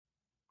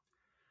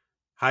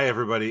Hi,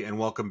 everybody, and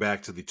welcome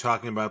back to the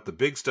Talking About the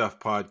Big Stuff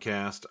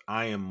podcast.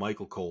 I am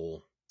Michael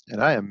Cole,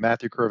 And I am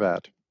Matthew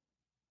Cravat.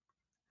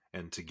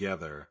 and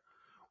together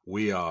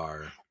we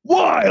are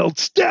Wild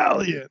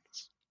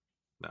Stallions!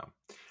 No.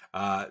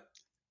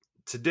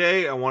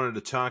 Today, I wanted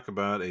to talk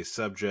about a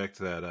subject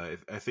that I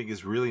think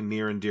is really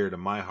near and dear to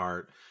my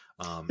heart,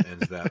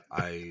 and that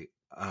I,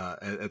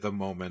 at the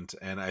moment,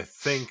 and I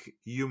think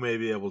you may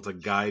be able to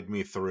guide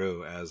me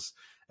through as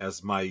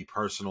my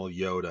personal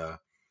Yoda.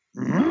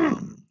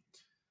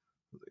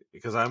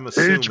 Because I'm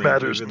assuming Age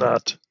matters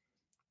not.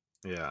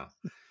 Yeah.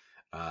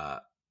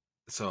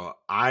 So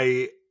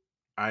I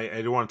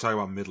do want to talk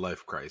about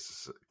midlife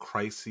crises,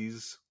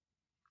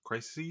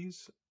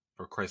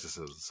 or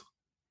crises.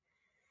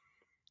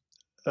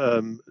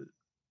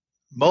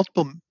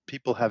 Multiple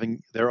people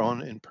having their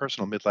own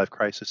impersonal midlife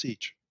crisis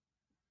each.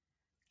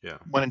 Yeah.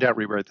 When in doubt,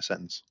 rewrite the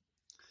sentence.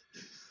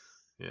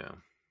 Yeah.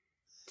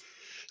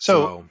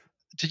 So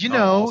did you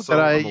know that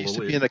I used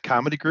to be in a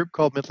comedy group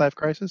called Midlife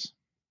Crisis?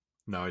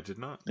 No, I did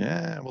not.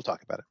 Yeah, we'll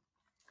talk about it.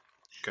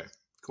 Okay,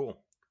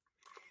 cool.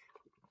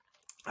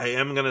 I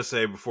am going to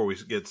say before we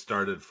get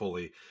started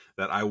fully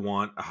that I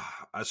want...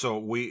 so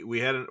we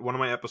had one of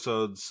my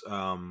episodes,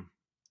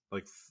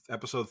 like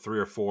episode 3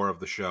 or 4 of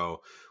the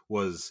show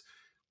was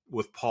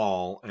with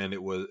Paul,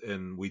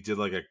 and we did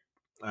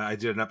I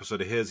did an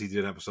episode of his, he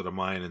did an episode of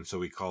mine, and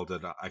so I called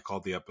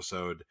the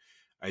episode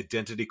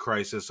Identity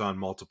Crisis on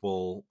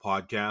Multiple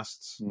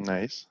Podcasts.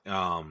 Nice.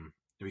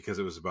 Because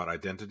it was about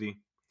identity.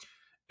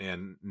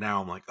 And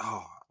now I'm like,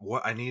 oh,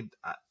 what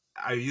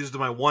I used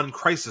my one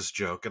crisis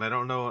joke, and I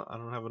don't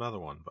have another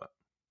one, but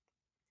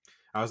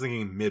I was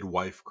thinking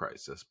midwife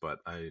crisis, but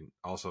I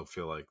also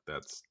feel like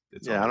it's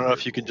I don't know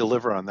if you can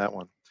deliver on that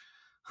one.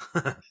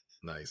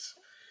 Nice.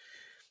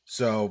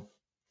 So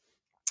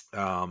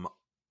here I'm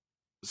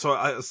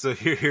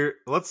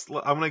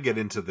going to get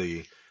into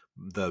the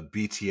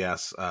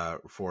BTS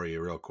for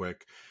you real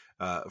quick,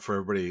 for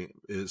everybody.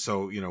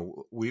 So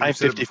I'm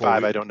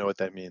 55. I don't know what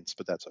that means,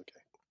 but that's okay.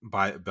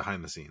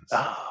 Behind the scenes. Oh,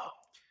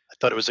 I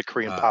thought it was a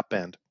Korean pop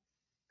band.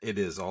 It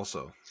is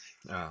also,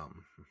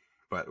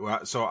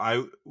 but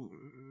so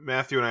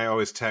Matthew and I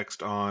always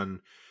text on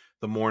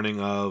the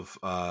morning of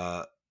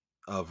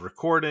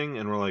recording,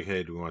 and we're like,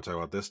 hey, do we want to talk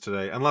about this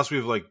today? Unless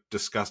we've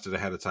discussed it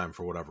ahead of time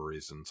for whatever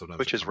reason. Sometimes,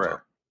 which is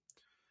rare.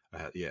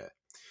 Yeah.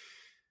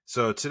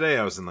 So today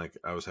I was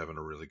having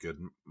a really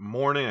good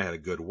morning. I had a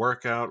good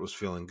workout, was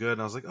feeling good.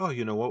 And I was like, oh,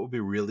 you know what would be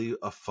really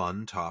a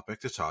fun topic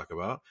to talk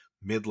about?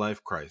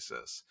 Midlife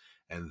crisis.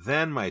 And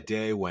then my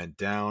day went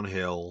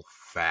downhill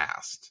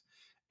fast,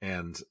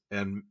 and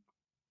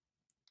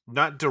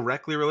not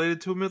directly related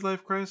to a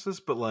midlife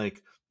crisis, but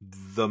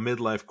the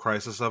midlife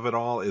crisis of it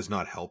all is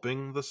not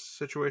helping the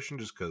situation,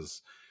 just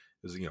because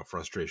there's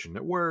frustration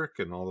at work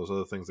and all those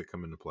other things that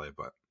come into play.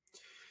 But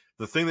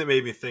the thing that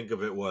made me think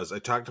of it was I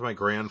talked to my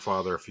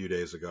grandfather a few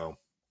days ago,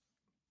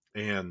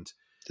 and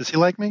does he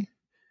like me?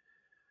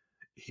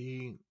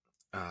 He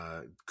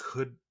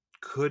could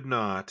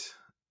not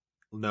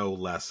know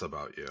less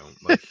about you.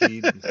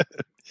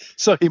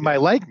 So he might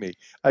like me.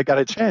 I got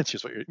a chance.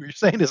 What you're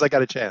saying is I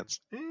got a chance.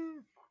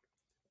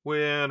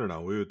 Well, I don't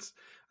know.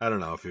 I don't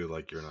know if he would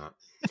like you or not.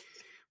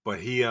 But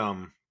he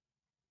so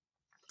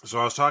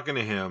I was talking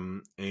to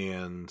him,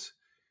 and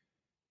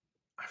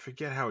I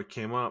forget how it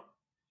came up.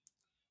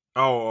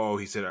 Oh,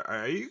 he said,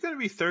 "Are you going to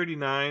be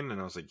 39?" And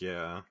I was like,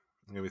 "Yeah, I'm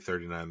going to be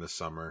 39 this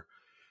summer."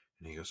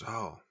 And he goes,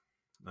 "Oh."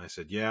 And I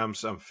said, "Yeah, I'm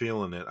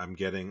feeling it. I'm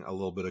getting a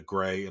little bit of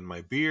gray in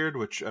my beard,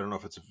 which I don't know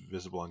if it's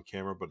visible on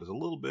camera, but there's a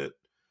little bit.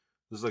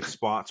 There's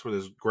spots where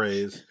there's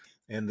grays,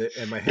 and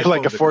my headphones you're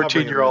like a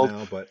 14-year-old. Right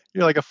now, but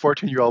you're like a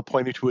 14-year-old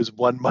pointing to his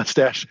one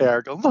mustache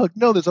hair. Go, look,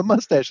 no, there's a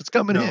mustache. It's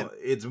coming in.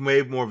 It's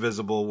way more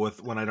visible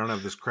when I don't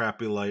have this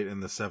crappy light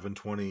and the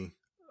 720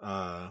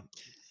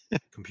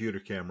 computer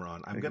camera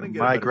on. I'm gonna get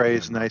my gray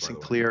is nice and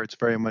clear. It's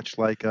very much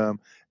like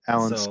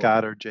Alan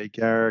Scott or Jay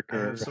Garrick. I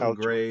have some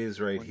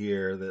grays right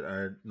here that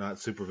are not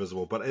super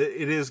visible, but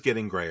it is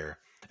getting grayer,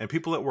 and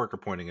people at work are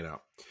pointing it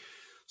out.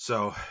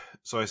 So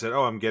I said,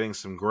 "Oh, I'm getting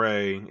some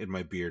gray in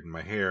my beard and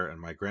my hair," and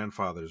my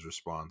grandfather's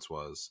response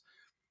was,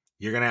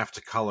 "You're gonna have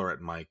to color it,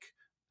 Mike.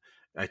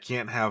 I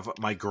can't have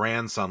my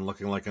grandson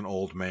looking like an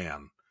old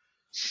man."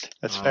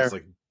 That's fair. I was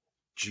like,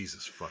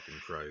 Jesus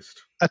fucking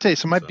Christ. I'll tell you,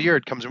 so my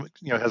beard comes,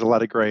 has a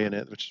lot of gray in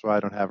it, which is why I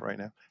don't have it right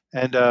now.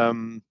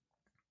 And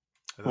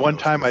one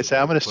time I said,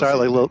 I'm going to start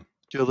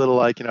do a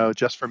little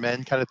just for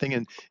men kind of thing.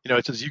 And,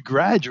 it says you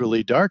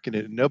gradually darken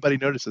it and nobody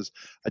notices.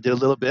 I did a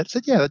little bit. I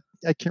said, yeah,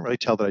 I can't really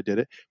tell that I did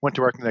it. Went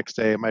to work the next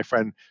day and my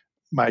friend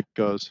Mike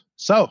goes,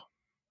 so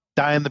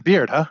dyeing the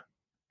beard, huh?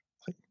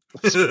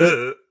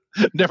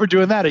 Never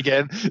doing that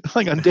again.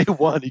 On day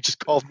one, he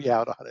just called me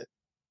out on it.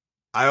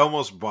 I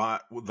almost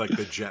bought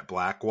the jet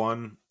black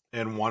one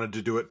and wanted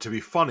to do it to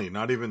be funny,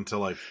 not even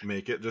to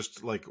make it,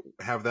 just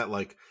have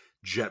that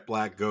jet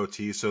black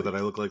goatee so that I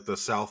look like the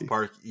South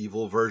Park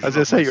evil version. As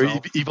I say, you're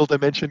evil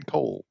dimension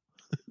Cole.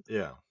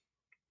 Yeah.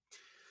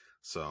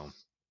 So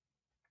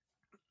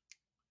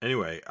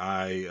anyway,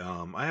 I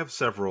have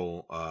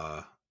several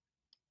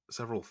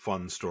several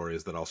fun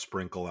stories that I'll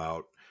sprinkle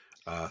out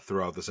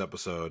throughout this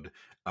episode.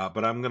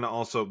 But I'm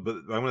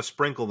gonna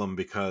sprinkle them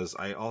because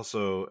I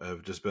also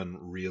have just been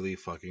really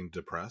fucking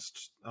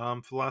depressed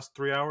for the last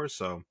 3 hours.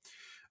 So,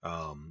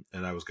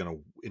 and I was gonna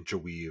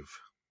interweave.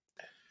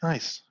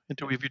 Nice.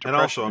 Interweave your And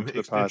also, depression I'm into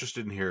the pod.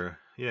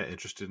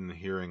 interested in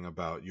hearing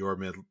about your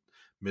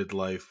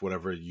midlife,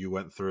 whatever you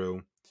went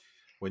through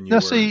when you No,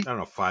 were, see, I don't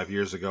know, 5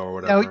 years ago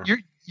or now whatever.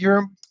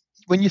 you're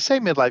when you say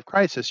midlife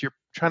crisis, you're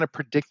trying to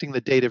predicting the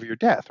date of your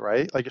death,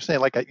 right? Like you're saying,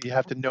 like you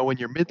have to know when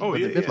Oh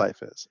when yeah, the yeah.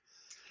 midlife is.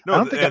 I No,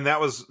 don't think and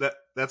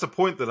that's a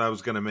point that I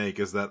was going to make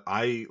is that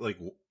I like,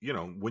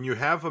 when you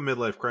have a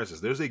midlife crisis,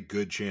 there's a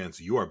good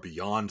chance you are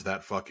beyond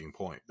that fucking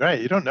point.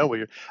 right. You don't know where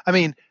you're. I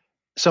mean,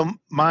 so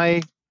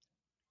my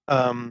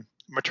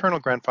maternal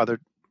grandfather,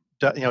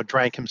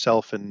 drank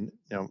himself and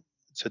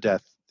to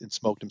death and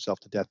smoked himself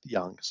to death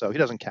young, so he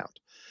doesn't count.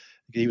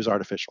 He was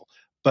artificial.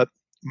 But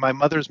my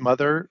mother's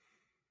mother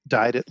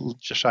died at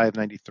just shy of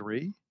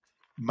 93.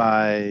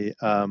 My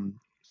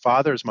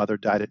father's mother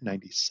died at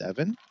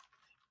 97.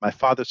 My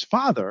father's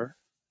father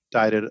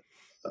died at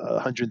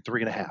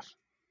 103 and a half,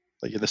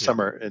 like in the Yeah.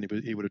 summer, and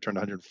he would have turned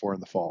 104 in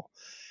the fall.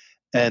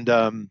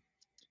 And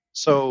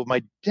so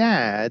my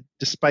dad,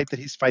 despite that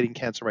he's fighting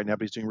cancer right now,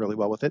 but he's doing really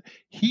well with it,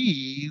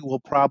 he will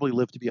probably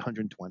live to be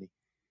 120.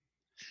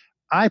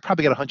 I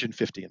probably got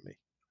 150 in me. I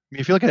mean,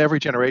 if you look at every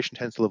generation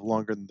tends to live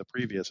longer than the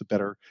previous, with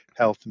better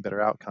health and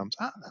better outcomes.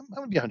 I'm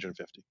going to be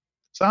 150.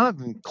 So I'm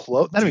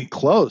not even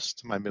close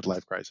to my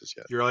midlife crisis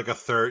yet. You're like a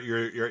third.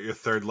 You're at your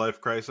third life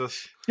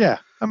crisis. Yeah,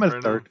 I'm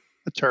at right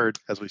a turd,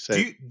 as we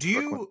say. Do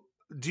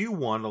you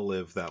want to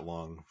live that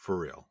long for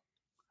real?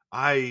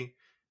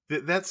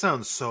 That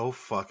sounds so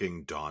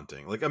fucking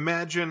daunting. Like,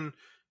 imagine,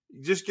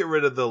 just get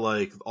rid of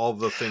all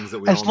the things that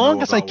we as all long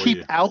know as about I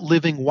keep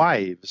outliving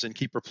wives and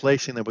keep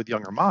replacing them with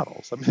younger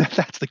models. I mean,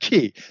 that's the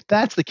key.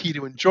 That's the key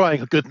to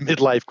enjoying a good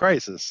midlife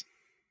crisis.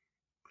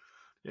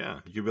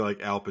 Yeah, you could be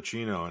like Al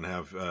Pacino and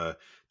have a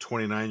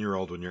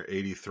 29-year-old when you're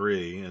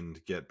 83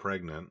 and get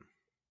pregnant.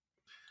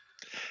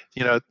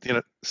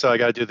 So I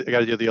got to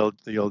do the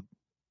old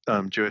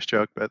Jewish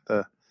joke, but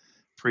the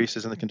priest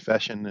is in the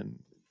confession and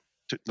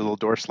the little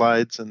door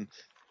slides and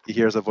he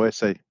hears a voice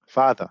say,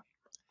 "Father,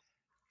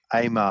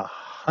 I'm a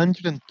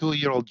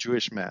 102-year-old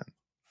Jewish man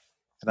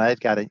and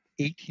I've got an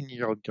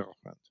 18-year-old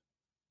girlfriend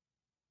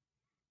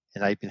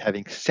and I've been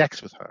having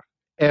sex with her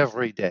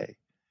every day."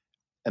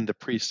 And the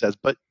priest says,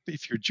 "But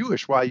if you're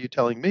Jewish, why are you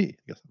telling me?"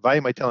 He goes, "Why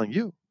am I telling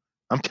you?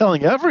 I'm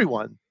telling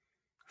everyone."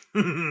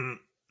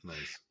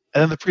 Nice.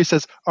 And then the priest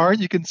says,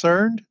 "Aren't you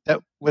concerned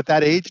that with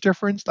that age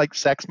difference, like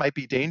sex might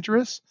be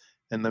dangerous?"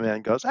 And the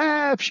man goes,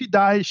 "If she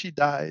dies, she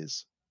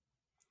dies."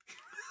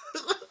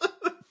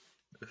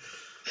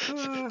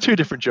 Two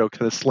different jokes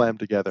kind of slammed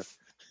together.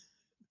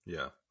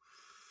 Yeah.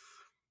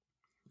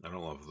 I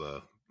don't love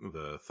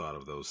the thought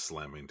of those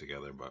slamming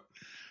together, but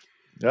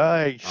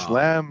I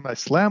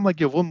slam like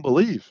you wouldn't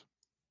believe.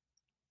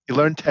 You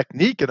learn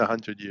technique in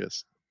 100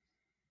 years.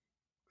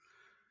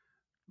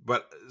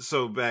 But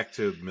so back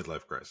to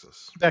midlife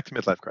crisis. Back to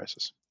midlife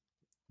crisis.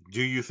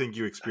 Do you think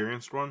you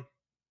experienced one?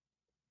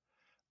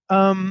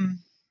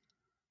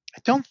 I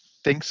don't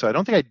think so. I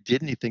don't think I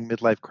did anything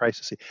midlife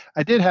crisis-y.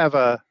 I did have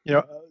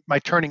my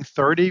turning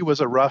 30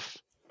 was a rough,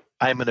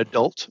 I'm an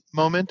adult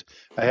moment.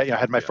 I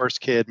had my first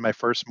kid, my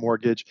first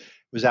mortgage.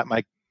 It was at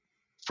my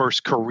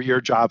first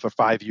career job for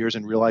 5 years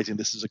and realizing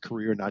this is a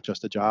career, not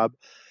just a job.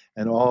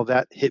 And all of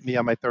that hit me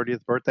on my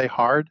 30th birthday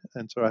hard.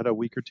 And so I had a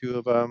week or two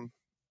of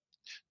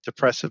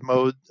depressive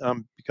mode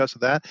because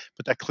of that.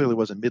 But that clearly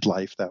wasn't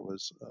midlife. That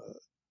was,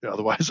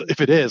 otherwise,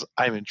 if it is,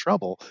 I'm in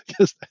trouble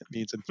because that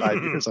means in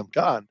 5 years I'm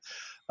gone.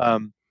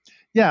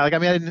 Yeah, like I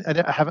mean,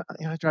 I haven't.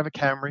 I drive a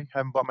Camry. I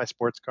haven't bought my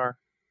sports car.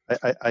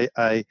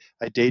 I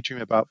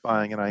daydream about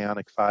buying an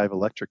Ioniq 5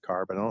 electric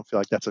car, but I don't feel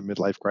like that's a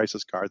midlife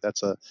crisis car.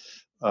 That's a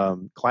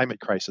climate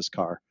crisis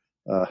car.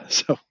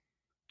 So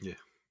yeah,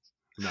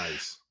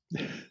 nice.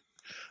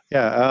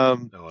 Yeah,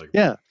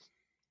 yeah.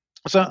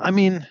 So I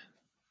mean,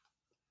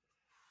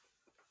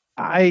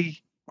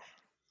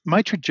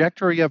 my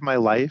trajectory of my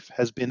life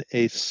has been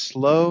a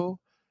slow,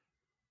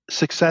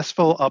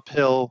 successful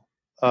uphill,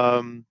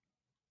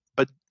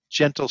 but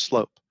gentle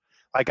slope.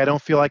 Like I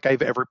don't feel like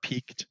I've ever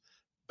peaked,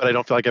 but I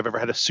don't feel like I've ever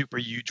had a super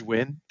huge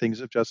win. Things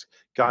have just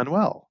gone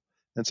well.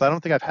 And so I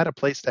don't think I've had a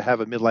place to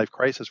have a midlife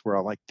crisis where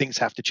I'm like, things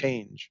have to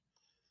change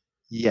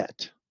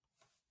yet.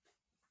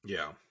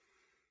 Yeah.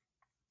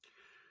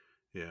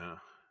 Yeah.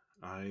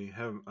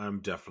 I'm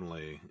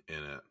definitely in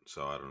it.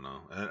 So I don't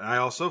know. And I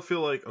also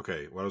feel like,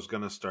 okay, what I was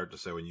going to start to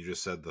say when you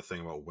just said the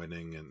thing about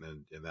winning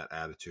and that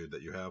attitude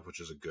that you have,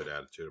 which is a good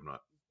attitude. I'm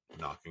not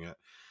knocking it.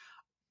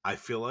 I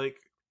feel like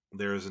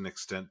there is an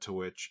extent to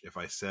which if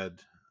I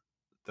said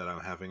that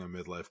I'm having a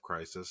midlife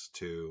crisis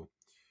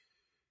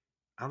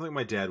I don't think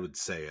my dad would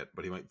say it,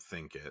 but he might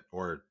think it.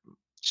 Or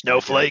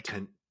snowflake.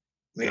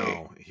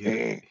 No,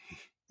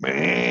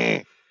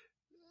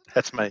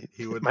 that's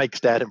Mike's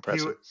dad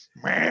impression.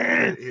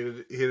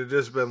 He'd have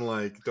just been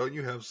like, "Don't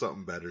you have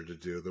something better to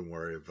do than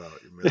worry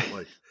about your midlife?"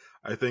 Like,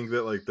 I think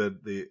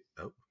that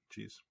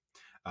Jeez.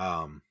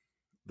 I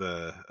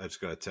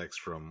just got a text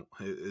from.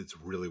 It's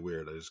really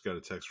weird. I just got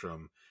a text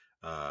from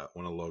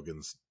one of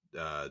Logan's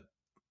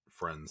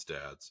friends'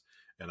 dads,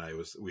 and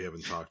we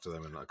haven't talked to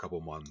them in a couple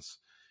months,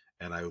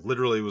 and I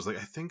literally was like,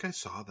 I think I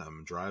saw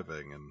them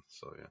driving, and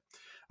so yeah.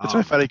 It's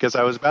really funny because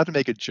I was about to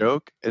make a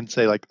joke and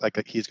say like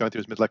he's going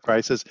through his midlife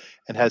crisis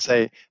and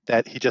say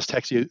that he just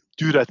texts you,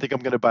 dude, I think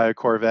I'm going to buy a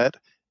Corvette,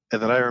 and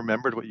then I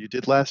remembered what you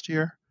did last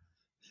year.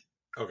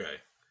 Okay.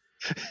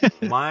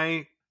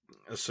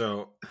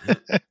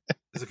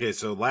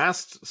 So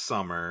last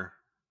summer,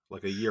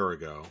 like a year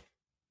ago,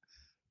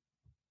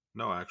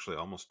 no, actually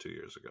almost 2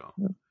 years ago,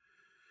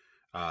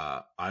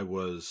 I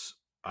was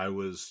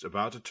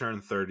about to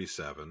turn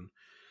 37,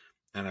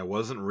 and I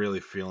wasn't really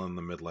feeling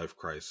the midlife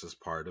crisis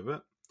part of it.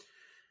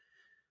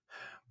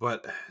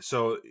 But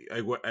so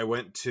I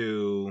went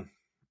to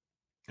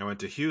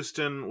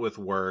Houston with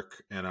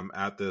work, and I'm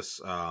at this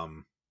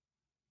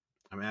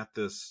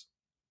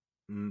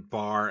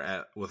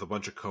bar with a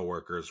bunch of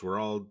coworkers. We're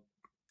all,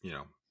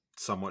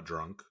 somewhat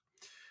drunk.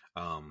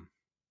 I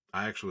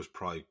actually was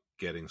probably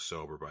getting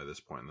sober by this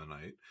point in the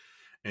night,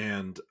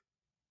 and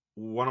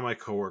one of my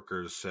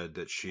coworkers said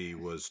that she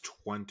was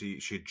 20.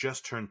 She had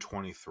just turned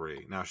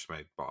 23. Now she's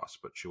my boss,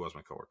 but she was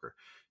my coworker.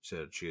 She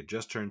said she had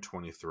just turned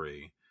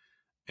 23,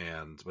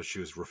 but she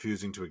was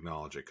refusing to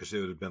acknowledge it because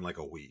it had been like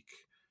a week.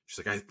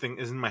 She's like, I think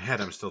in my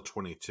head I'm still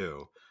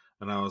 22,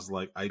 and I was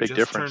like, I Big just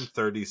difference. turned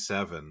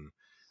 37,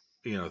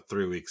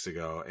 3 weeks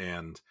ago,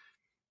 and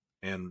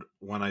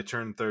when I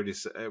turned 30,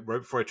 right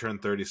before I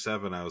turned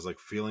 37, I was like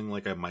feeling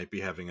like I might be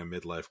having a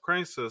midlife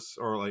crisis,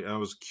 or like I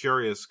was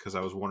curious because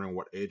I was wondering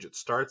what age it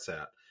starts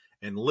at.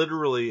 And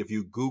literally, if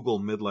you Google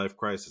midlife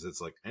crisis, it's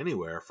like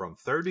anywhere from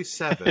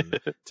 37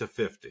 to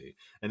 50.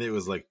 And it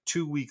was like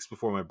 2 weeks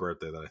before my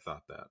birthday that I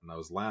thought that, and I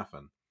was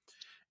laughing.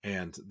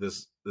 And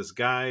this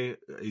guy,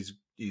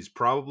 he's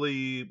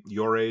probably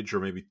your age or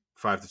maybe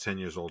 5 to 10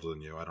 years older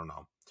than you. I don't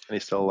know. And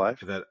he's still alive?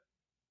 That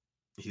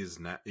he's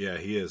not. Yeah,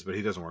 he is, but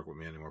he doesn't work with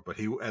me anymore. But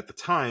at the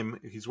time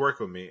he's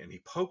working with me, and he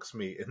pokes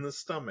me in the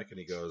stomach, and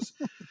he goes,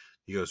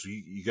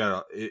 you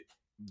gotta.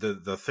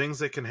 The things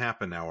that can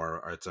happen now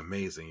are it's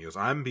amazing. He goes,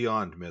 I'm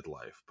beyond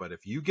midlife, but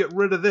if you get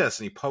rid of this,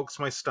 and he pokes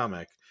my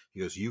stomach, he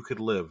goes, you could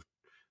live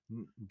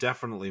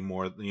definitely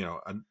more,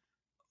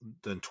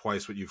 than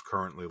twice what you've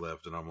currently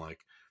lived. And I'm like,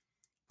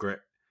 great,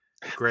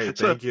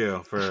 thank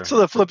you for. So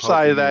the flip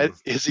side of that me.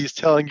 is he's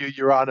telling you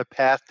you're on a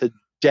path to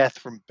death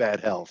from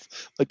bad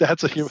health. Like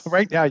that's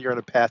right now you're on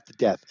a path to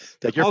death.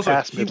 Like you're also,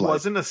 past he midlife.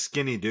 wasn't a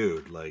skinny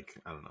dude. Like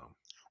I don't know,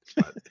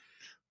 but.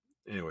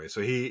 Anyway,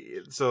 so he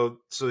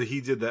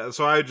did that.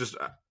 So I just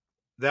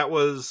that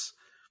was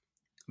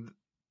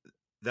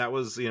at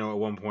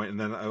one point, and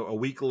then a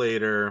week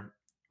later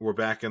we're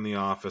back in the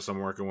office. I'm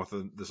working with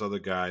this other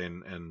guy,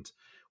 and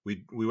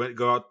we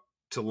go out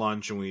to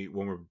lunch, and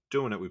when we're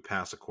doing it, we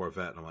pass a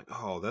Corvette, and I'm like,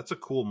 oh, that's a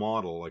cool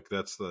model. Like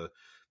that's those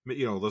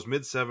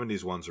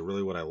mid-70s ones are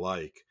really what I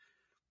like.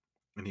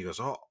 And he goes,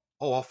 oh,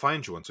 I'll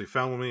find you one. So he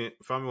found me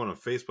one on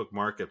Facebook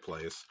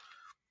Marketplace,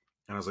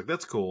 and I was like,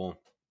 that's cool.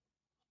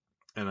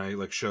 And I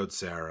showed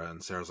Sarah,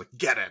 and Sarah's like,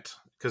 get it,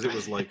 because it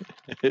was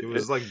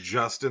like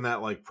just in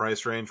that like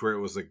price range where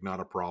it was like not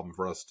a problem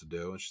for us to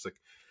do. And she's like,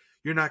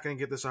 you're not going to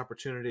get this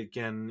opportunity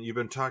again. You've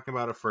been talking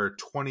about it for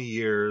 20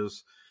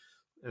 years.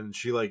 And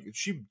she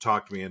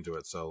talked me into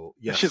it. So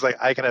yeah, she's like,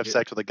 I can have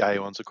sex with a guy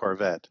who owns a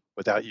Corvette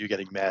without you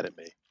getting mad at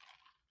me.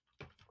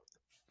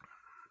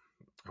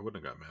 I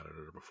wouldn't have got mad at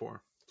her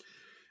before.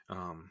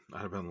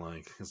 I'd have been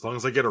like, as long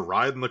as I get a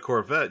ride in the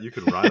Corvette, you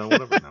can ride on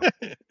whatever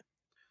now.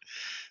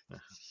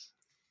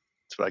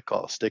 That's what I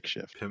call a stick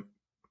shift.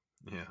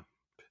 Yeah.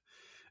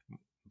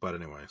 But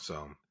anyway,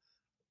 so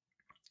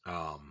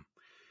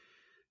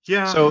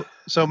yeah.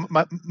 So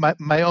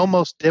my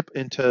almost dip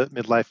into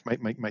midlife,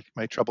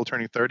 my trouble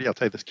turning 30. I'll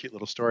tell you this cute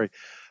little story.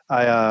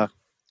 My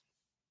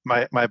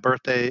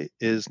birthday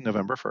is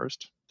November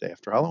 1st, day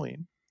after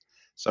Halloween.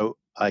 So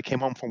I came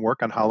home from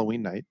work on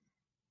Halloween night.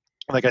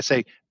 Like I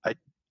say,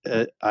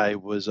 I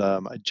was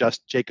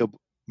Jacob,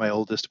 my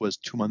oldest, was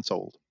 2 months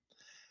old.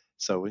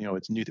 So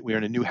it's new. We're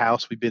in a new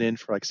house we've been in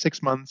for like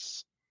 6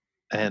 months,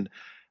 and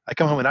I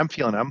come home and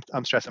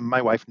I'm stressed, and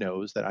my wife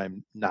knows that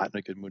I'm not in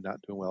a good mood,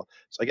 not doing well.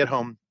 So I get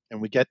home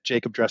and we get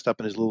Jacob dressed up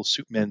in his little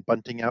Superman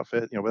bunting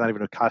outfit, without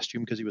even a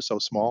costume because he was so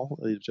small.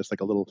 He was just like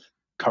a little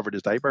covered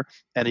his diaper,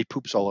 and he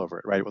poops all over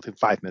it. Right within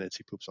 5 minutes,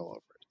 he poops all over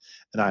it,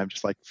 and I'm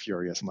just like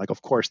furious. I'm like,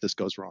 of course this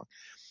goes wrong.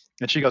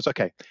 And she goes,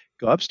 okay,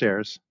 go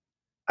upstairs.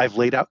 I've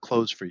laid out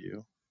clothes for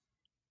you.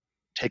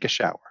 Take a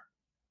shower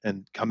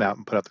and come out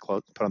and put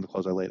on the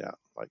clothes I laid out.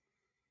 Like,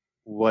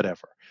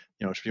 whatever.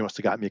 She wants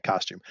to got me a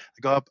costume. I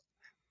go up,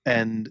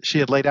 and she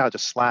had laid out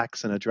just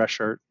slacks and a dress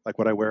shirt, like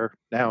what I wear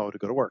now to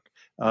go to work.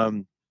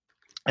 And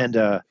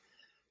I'm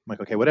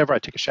like, okay, whatever. I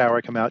take a shower,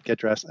 I come out, get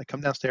dressed, I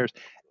come downstairs,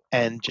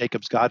 and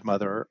Jacob's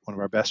godmother, one of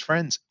our best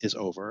friends, is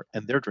over,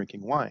 and they're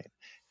drinking wine.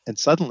 And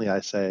suddenly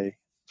I say,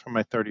 for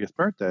my 30th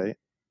birthday,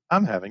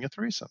 I'm having a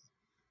threesome.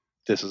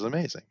 This is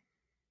amazing.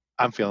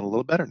 I'm feeling a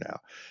little better now.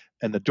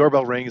 and the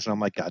doorbell rings, and I'm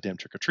like, goddamn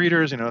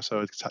trick-or-treaters, so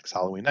it's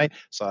Halloween night.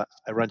 So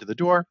I run to the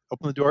door,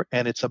 open the door,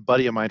 and it's a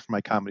buddy of mine from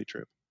my comedy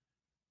troupe.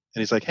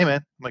 And he's like, hey, man.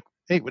 I'm like,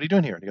 hey, what are you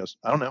doing here? And he goes,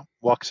 I don't know.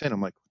 Walks in.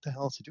 I'm like, what the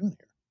hell is he doing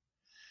here?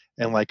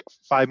 And like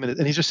 5 minutes,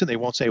 and he's just sitting there,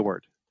 he won't say a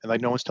word. And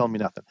like, no one's telling me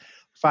nothing.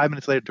 5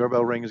 minutes later,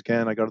 doorbell rings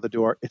again. I go to the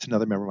door. It's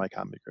another member of my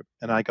comedy group.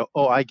 And I go,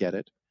 oh, I get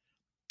it.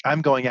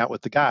 I'm going out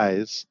with the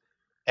guys,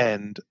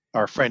 and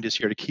our friend is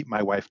here to keep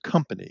my wife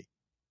company.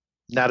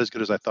 Not as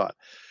good as I thought.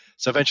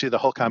 So eventually the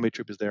whole comedy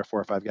troupe is there,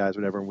 4 or 5 guys,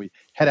 whatever, and we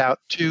head out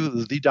to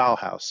the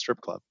Dollhouse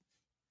strip club.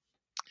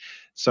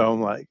 So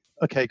I'm like,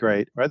 okay,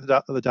 great. We're at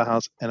the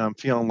Dollhouse, and I'm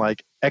feeling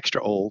like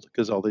extra old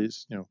because all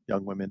these,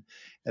 young women.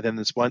 And then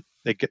this one,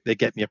 they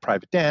get me a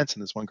private dance,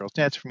 and this one girl's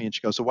dancing for me, and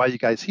she goes, so why are you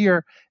guys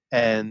here?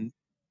 And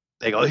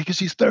they go, because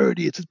he's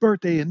 30. It's his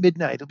birthday and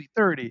midnight. He'll be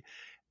 30.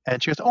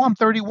 And she goes, oh, I'm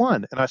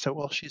 31. And I said,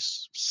 well,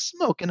 she's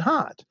smoking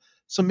hot.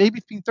 So maybe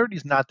being 30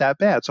 is not that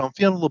bad. So I'm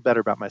feeling a little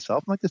better about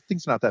myself. I'm like, this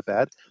thing's not that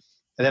bad.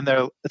 And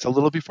then it's a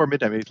little before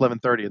midnight, maybe it's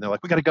 11:30, and they're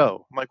like, we got to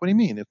go. I'm like, what do you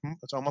mean?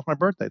 It's almost my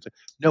birthday. It's like,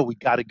 no, we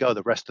got to go.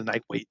 The rest of the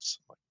night waits.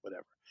 I'm like,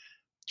 whatever.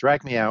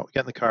 Drag me out. We get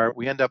in the car.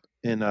 We end up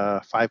in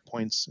 5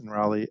 Points in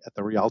Raleigh at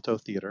the Rialto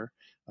Theater,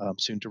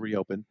 soon to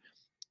reopen.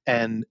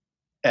 And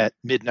at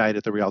midnight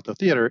at the Rialto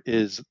Theater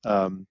is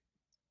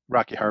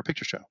Rocky Horror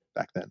Picture Show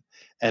back then.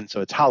 And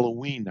so it's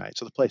Halloween night.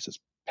 So the place is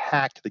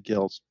packed to the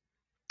gills.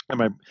 And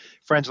my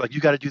friends are like,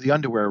 you got to do the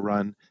underwear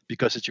run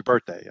because it's your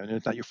birthday. And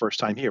it's not your first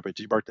time here, but it's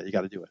your birthday. You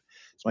got to do it.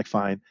 So I'm like,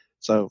 fine.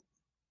 So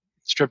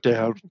strip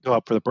down, go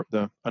up for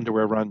the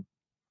underwear run.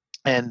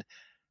 And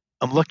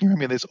I'm looking around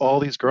me, and there's all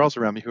these girls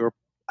around me who are,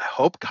 I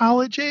hope,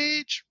 college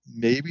age.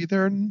 Maybe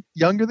they're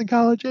younger than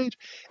college age.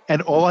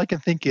 And all I can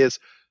think is,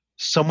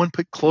 someone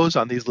put clothes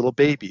on these little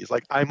babies.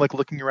 Like, I'm like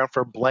looking around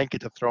for a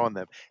blanket to throw on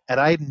them. And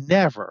I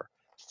never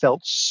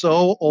felt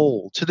so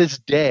old. To this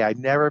day, I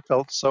never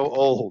felt so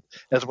old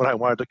as when I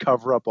wanted to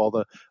cover up all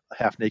the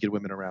half-naked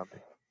women around me.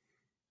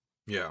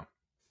 Yeah.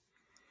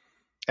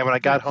 And when I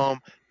got home,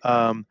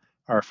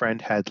 our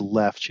friend had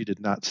left. She did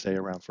not stay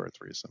around for a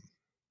threesome.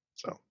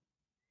 So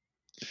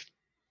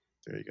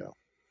there you go.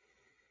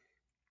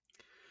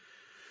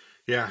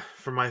 Yeah,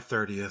 for my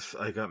 30th,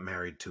 I got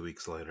married 2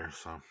 weeks later.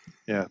 So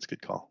yeah, it's a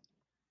good call.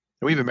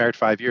 And we've been married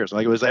 5 years.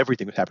 Like, it was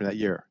everything was happening that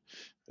year.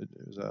 It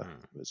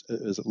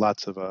was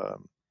lots of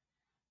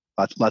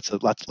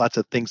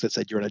things that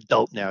said you're an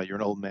adult now, you're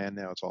an old man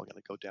now. It's all going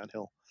to go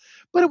downhill.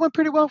 But it went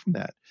pretty well from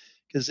that,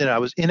 because I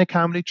was in a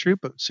comedy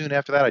troupe, but soon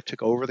after that, I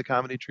took over the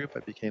comedy troupe.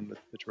 I became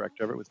the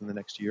director of it within the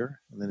next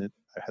year, and then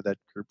I had that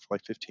group for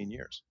like 15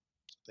 years.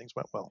 So things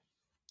went well.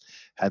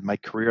 Had my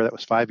career that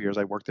was 5 years.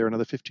 I worked there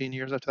another 15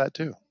 years after that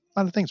too. A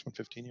lot of things went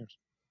 15 years.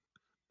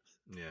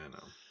 Yeah, I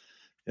know.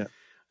 Yeah,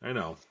 I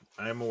know.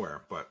 I'm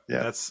aware, but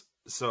yeah. That's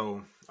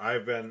so.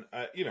 I've been,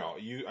 I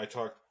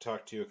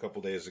talked to you a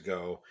couple days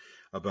ago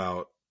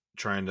about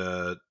trying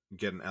to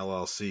get an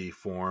LLC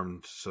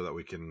formed so that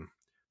we can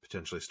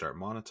potentially start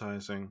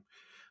monetizing.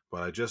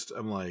 But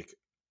I'm like,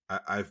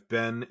 I've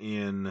been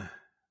in,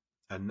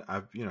 and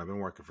I've been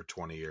working for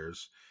 20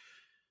 years,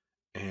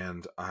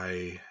 and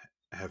I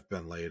have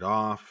been laid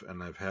off,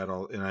 and I've had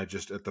and I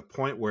just at the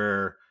point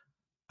where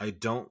I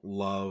don't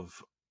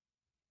love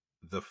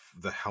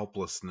the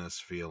helplessness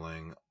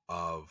feeling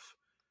of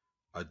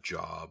a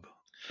job,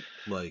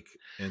 like,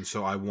 and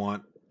so I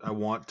want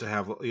to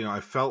have, I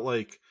felt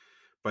like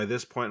by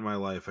this point in my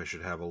life I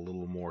should have a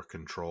little more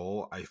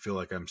control. I feel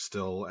like I'm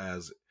still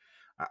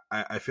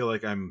I feel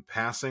like I'm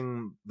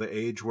passing the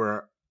age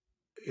where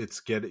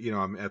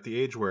I'm at the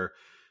age where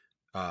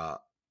I'm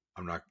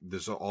not,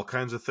 there's all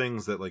kinds of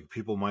things that like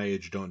people my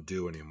age don't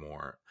do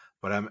anymore,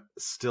 but I'm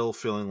still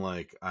feeling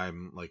like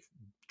I'm like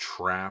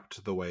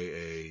trapped the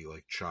way a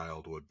like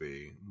child would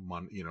be,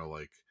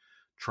 like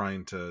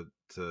trying to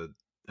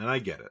and I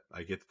get it.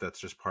 I get that that's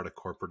just part of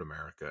corporate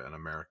America and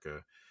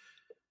America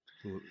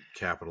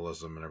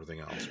capitalism and everything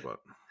else. But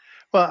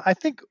well, I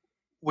think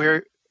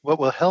what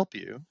will help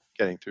you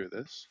getting through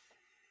this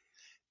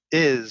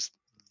is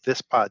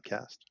this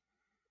podcast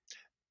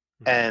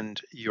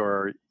and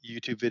your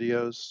YouTube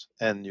videos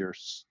and your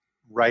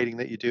writing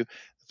that you do.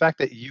 The fact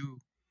that you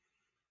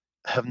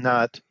have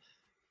not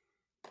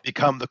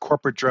become the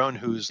corporate drone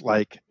who's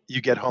like,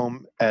 you get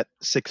home at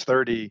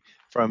 6:30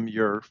 from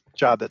your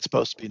job that's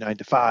supposed to be 9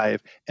 to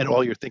 5, and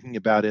all you're thinking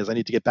about is, I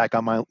need to get back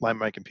on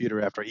my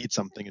computer after I eat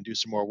something and do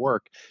some more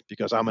work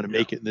because I'm going to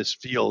make it in this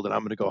field and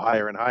I'm going to go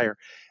higher and higher.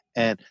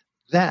 And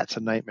that's a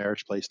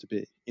nightmarish place to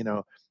be,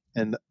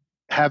 and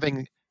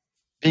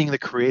being the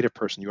creative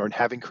person you are and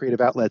having creative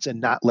outlets and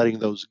not letting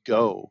those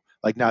go,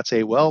 like not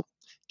say, well,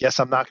 guess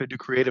I'm not going to do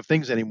creative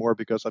things anymore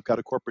because I've got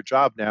a corporate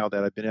job now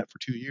that I've been at for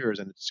 2 years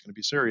and it's going to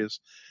be serious.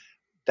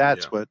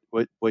 That's where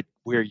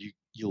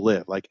you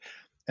live. Like,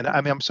 and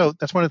I mean,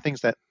 that's one of the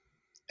things that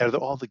out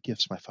of all the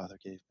gifts my father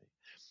gave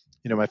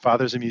me, my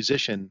father's a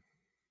musician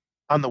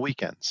on the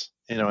weekends,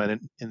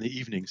 and in the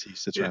evenings he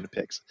sits around and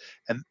picks.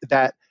 And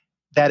that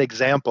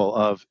example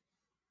of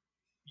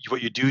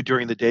what you do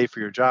during the day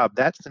for your job,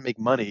 that's to make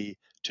money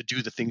to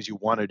do the things you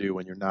want to do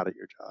when you're not at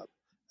your job.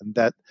 and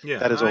that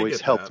has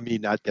always helped me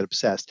not get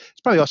obsessed.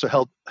 It's probably also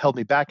held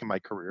me back in my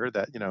career.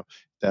 That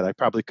that I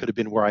probably could have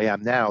been where I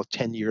am now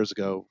 10 years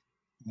ago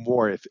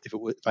more if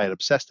I had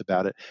obsessed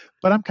about it.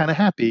 But I'm kind of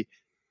happy,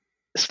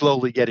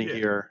 slowly getting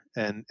here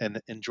and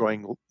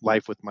enjoying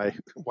life with my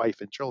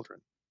wife and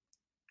children.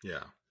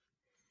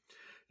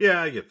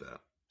 Yeah, I get that.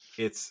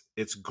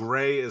 It's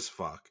gray as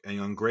fuck, and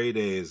on gray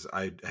days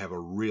I have a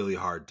really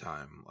hard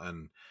time,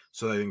 and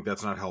so I think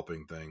that's not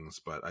helping things.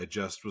 But I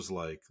just was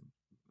like,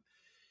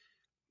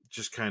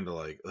 just kind of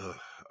like, ugh,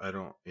 I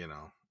don't,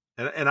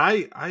 and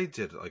I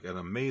did like an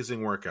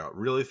amazing workout.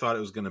 Really thought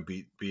it was going to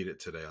beat it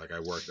today. Like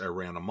I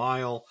ran a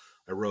mile,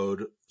 I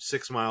rode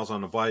 6 miles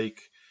on a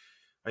bike.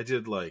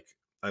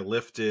 I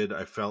lifted.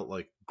 I felt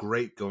like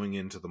great going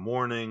into the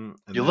morning.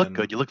 And you look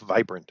good. You look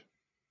vibrant.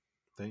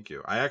 Thank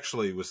you. I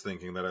actually was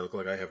thinking that I look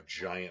like I have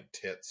giant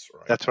tits.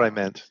 Right. That's what I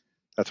meant.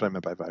 That's what I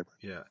meant by vibrant.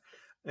 Yeah,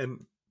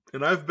 and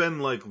I've been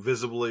like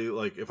visibly,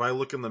 like if I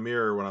look in the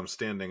mirror when I'm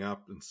standing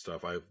up and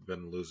stuff, I've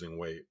been losing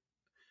weight,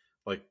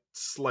 like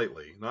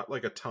slightly, not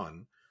like a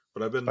ton,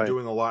 but I've been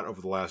doing a lot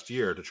over the last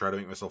year to try to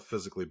make myself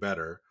physically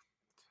better.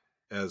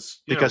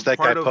 Because that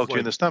guy poked you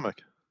in the stomach.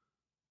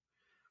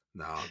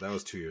 No, that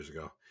was 2 years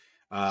ago.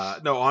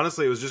 No,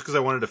 honestly, it was just because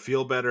I wanted to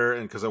feel better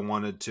and because I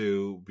wanted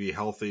to be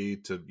healthy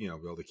to, be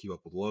able to keep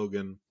up with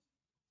Logan.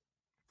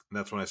 And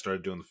that's when I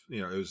started doing,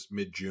 it was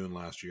mid-June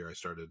last year. I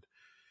started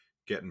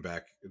getting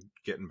back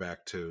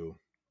to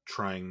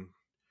trying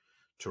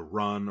to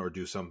run or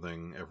do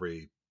something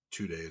every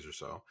 2 days or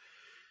so.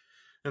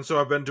 And so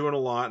I've been doing a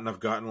lot, and I've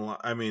gotten a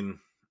lot. I mean,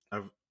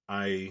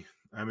 I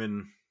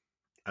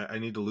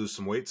need to lose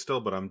some weight still,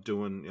 but I'm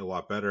doing a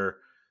lot better.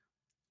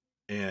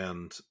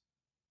 And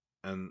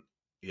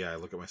yeah, I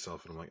look at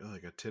myself and I'm like, oh, I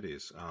got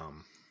titties.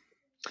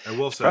 I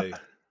will say,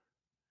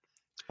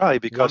 probably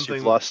because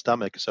you've lost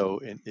stomach, so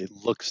it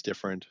looks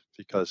different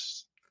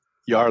because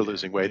you are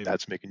losing weight. Maybe.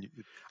 That's making you.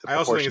 I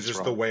also think it's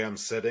just the way I'm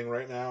sitting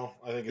right now.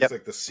 I think it's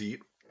like the seat.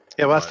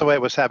 Yeah, well, that's the way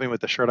it was happening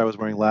with the shirt I was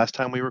wearing last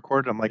time we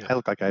recorded. I'm like, I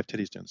look like I have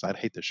titties doing this. I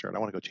hate this shirt. I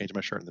want to go change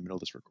my shirt in the middle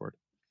of this record.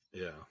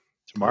 Yeah.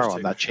 Tomorrow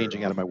I'm not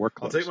changing out of my work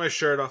clothes. I'll take my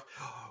shirt off.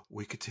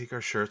 We could take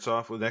our shirts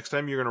off. Well, next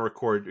time you're going to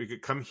record, you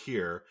could come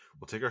here.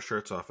 We'll take our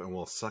shirts off and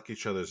we'll suck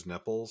each other's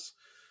nipples.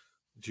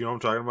 Do you know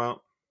what I'm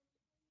talking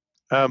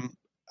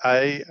about?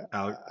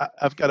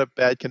 I've got a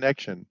bad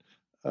connection.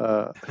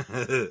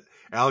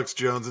 Alex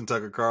Jones and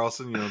Tucker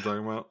Carlson. You know what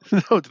I'm talking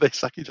about? No, do they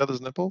suck each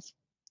other's nipples?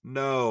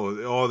 No.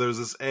 Oh,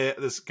 there's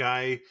this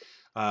guy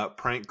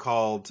prank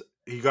called.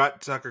 He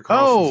got Tucker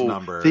Carlson's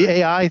number. The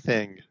AI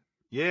thing.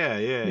 Yeah.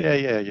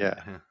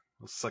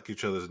 We'll suck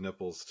each other's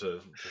nipples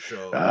to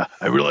show.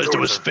 I realized it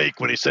was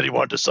fake when he said he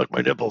wanted to suck my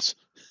nipples.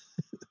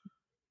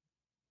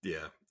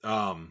 Yeah.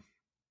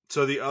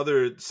 So the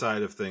other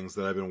side of things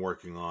that I've been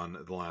working on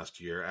the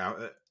last year,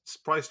 it's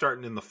probably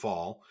starting in the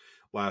fall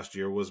last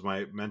year, was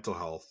my mental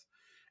health.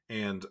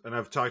 And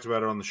I've talked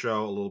about it on the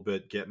show a little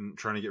bit,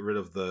 trying to get rid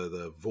of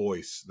the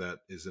voice that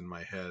is in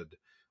my head,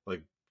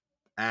 like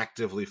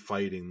actively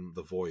fighting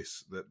the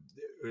voice,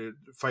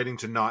 fighting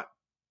to not,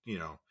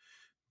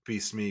 be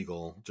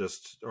Smeagol,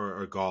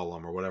 or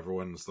Gollum or whatever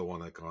one's the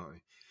one that calls me.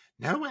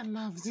 No one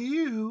loves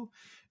you.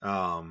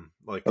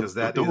 Because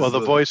that the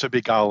voice would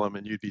be Gollum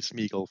and you'd be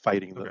Smeagol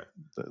fighting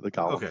the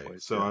Gollum voice. Okay,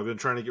 so I've been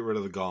trying to get rid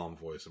of the Gollum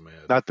voice in my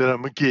head. Not that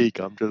I'm a geek,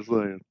 I'm just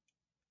saying.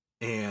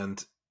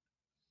 And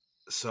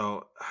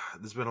so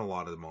there's been a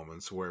lot of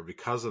moments where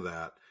because of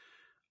that,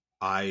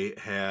 I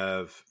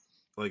have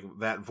like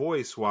that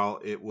voice, while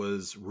it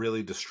was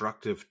really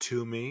destructive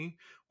to me,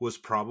 was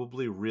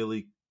probably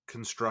really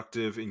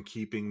constructive in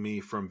keeping me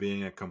from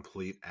being a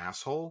complete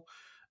asshole.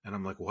 And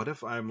I'm like, what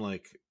if I'm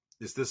like,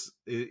 is this,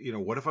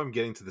 what if I'm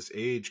getting to this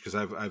age? Because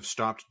I've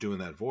stopped doing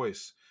that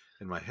voice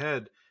in my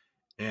head.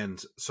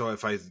 And so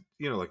if I,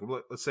 like,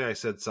 let's say I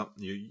said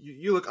something,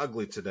 you look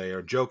ugly today,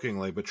 or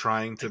jokingly, but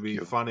trying to be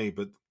funny,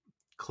 but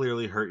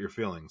clearly hurt your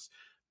feelings.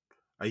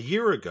 A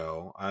year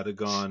ago, I'd have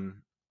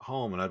gone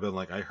home and I'd been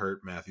like, I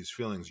hurt Matthew's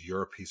feelings.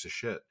 You're a piece of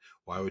shit.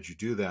 Why would you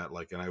do that?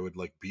 Like, and I would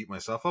like beat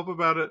myself up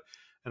about it.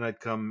 And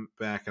I'd come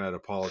back and I'd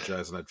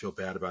apologize and I'd feel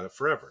bad about it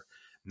forever.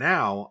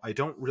 Now I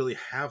don't really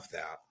have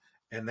that.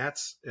 And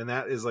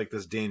that is like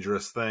this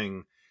dangerous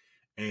thing.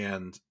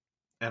 And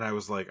I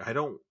was like, I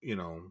don't,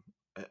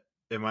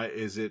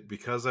 is it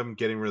because I'm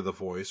getting rid of the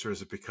voice, or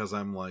is it because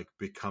I'm like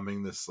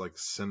becoming this like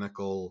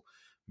cynical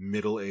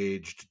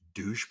middle-aged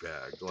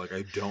douchebag? Like,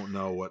 I don't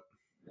know what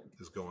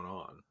is going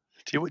on.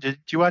 Did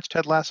you watch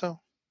Ted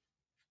Lasso?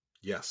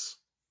 Yes.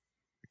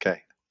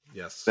 Okay.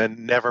 Yes.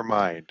 Then never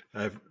mind.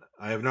 I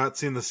have not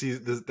seen the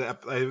season. I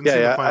haven't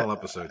seen the final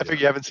episode. I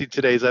figure you haven't seen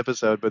today's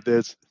episode, but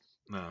there's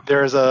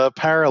a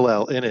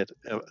parallel in it.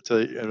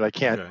 And I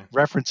can't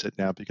reference it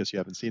now because you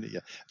haven't seen it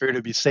yet. I figured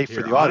it'd be safe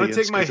for the audience.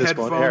 I'm going to take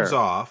my headphones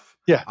off.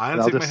 Yeah, I'm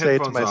going to take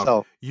my headphones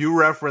off. You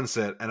reference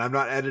it, and I'm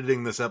not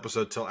editing this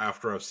episode till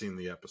after I've seen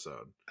the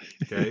episode.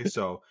 Okay,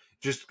 so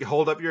just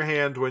hold up your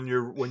hand when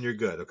you're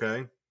good.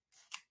 Okay.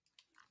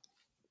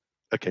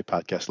 Okay,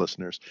 podcast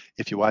listeners,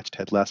 if you watch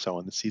Ted Lasso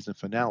on the season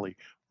finale,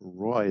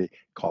 Roy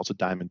calls a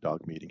Diamond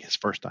Dog meeting, his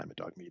first Diamond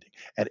Dog meeting.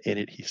 And in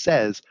it, he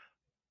says,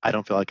 I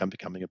don't feel like I'm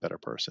becoming a better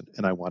person.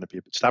 And I want to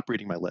be, stop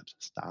reading my lips.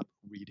 Stop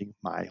reading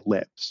my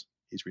lips.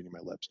 He's reading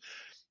my lips.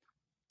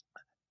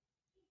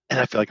 And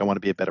I feel like I want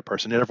to be a better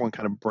person. And everyone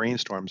kind of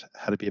brainstorms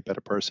how to be a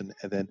better person.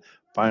 And then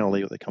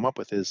finally, what they come up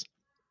with is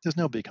there's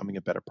no becoming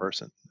a better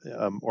person,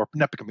 or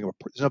not becoming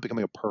there's no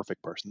becoming a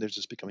perfect person. There's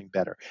just becoming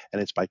better.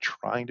 And it's by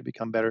trying to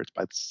become better. It's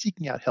by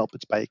seeking out help.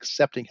 It's by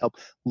accepting help,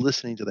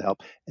 listening to the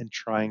help, and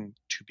trying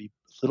to be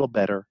a little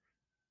better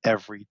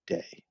every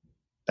day.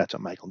 That's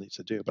what Michael needs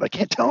to do. But I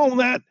can't tell him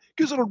that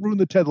because it'll ruin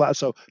the Ted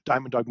Lasso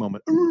Diamond Dog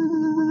moment.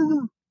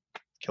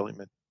 Killing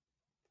me.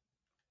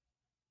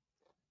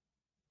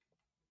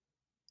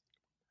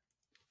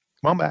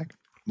 Come on back.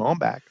 Come on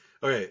back.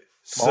 Okay,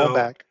 Come on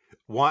back.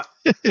 What?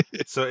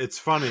 So it's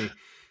funny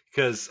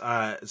because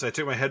so I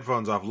took my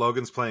headphones off.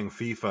 Logan's playing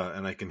FIFA,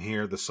 and I can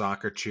hear the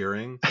soccer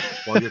cheering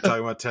while you're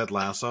talking about Ted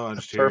Lasso. I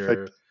just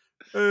hear,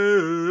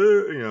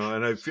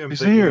 and I'm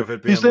thinking here. of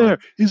it being He's there.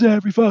 He's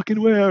every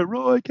fucking where.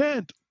 Roy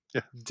Kent.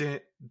 Yeah.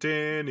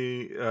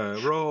 Danny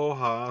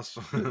Rojas.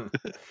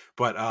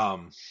 But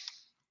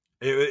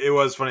it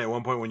was funny at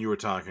one point when you were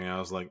talking. I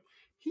was like,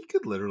 he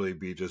could literally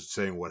be just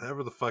saying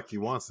whatever the fuck he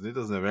wants, and it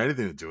doesn't have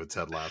anything to do with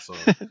Ted Lasso.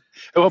 At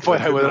one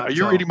point, I went, are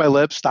you reading my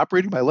lips? Stop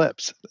reading my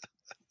lips.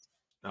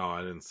 Oh,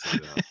 I didn't see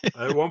that.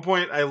 At one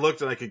point, I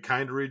looked and I could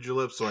kind of read your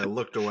lips, so I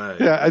looked away.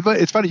 Yeah,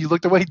 it's funny. You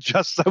looked away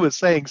just as I was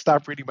saying,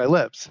 stop reading my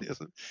lips.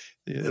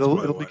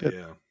 It'll be good.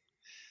 Yeah.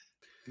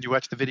 You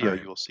watch the video,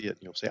 you will see it,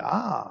 and you'll say,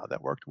 that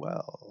worked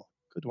well.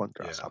 Good one,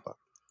 Grasshopper.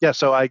 Yeah,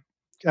 so I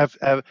have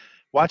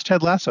watched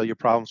Ted Lasso. Your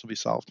problems will be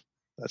solved.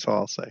 That's all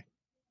I'll say.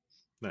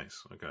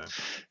 Nice. Okay.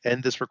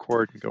 End this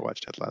record and go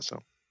watch Ted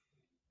Lasso.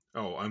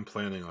 Oh, I'm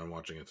planning on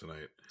watching it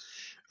tonight.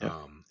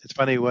 Yeah. It's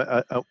funny.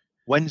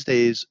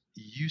 Wednesdays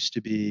used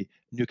to be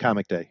New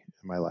Comic Day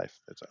in my life.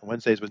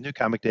 Wednesdays was New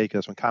Comic Day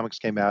because when comics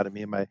came out, and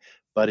me and my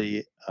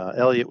buddy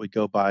Elliot would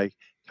go buy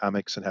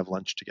comics and have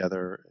lunch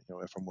together,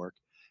 from work.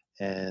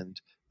 And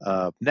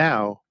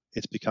now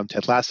it's become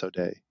Ted Lasso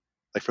Day.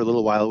 Like for a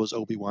little while, it was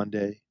Obi-Wan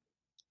Day.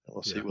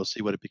 We'll see. We'll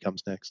see what it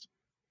becomes next.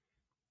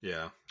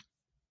 Yeah.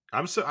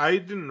 I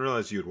didn't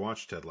realize you'd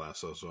watch Ted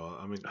Lasso, so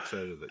I'm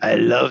excited that I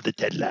love the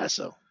Ted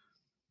Lasso.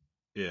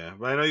 Yeah,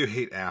 but I know you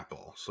hate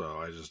Apple, so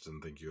I just didn't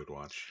think you would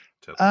watch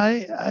Ted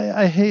Lasso.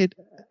 I hate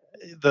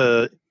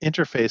the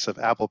interface of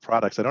Apple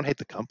products. I don't hate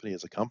the company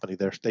as a company.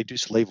 They do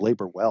slave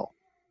labor well.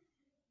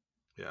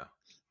 Yeah.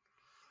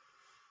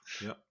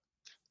 Yep.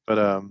 But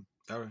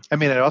I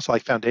mean, I also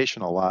like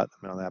Foundation a lot.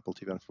 I mean, on Apple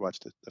TV, I don't know if you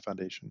watched the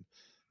Foundation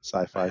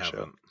sci-fi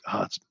show.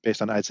 It's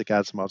based on Isaac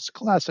Asimov's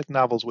classic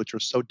novels, which are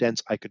so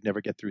dense I could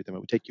never get through them. It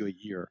would take you a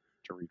year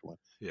to read one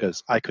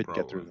because I couldn't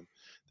get through them.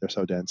 They're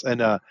so dense.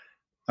 And I'm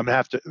gonna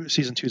have to.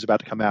 Season 2 is about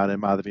to come out,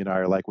 and Madhavi and I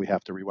are like, we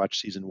have to rewatch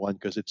season 1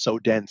 because it's so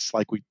dense.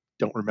 Like we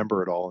don't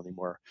remember it all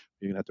anymore.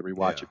 You're gonna have to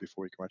rewatch it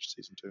before you can watch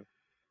season 2.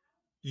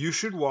 You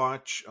should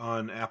watch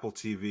on Apple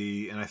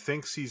TV, and I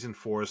think season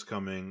 4 is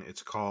coming.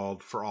 It's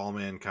called For All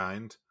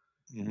Mankind.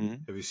 Mm-hmm.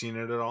 Have you seen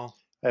it at all?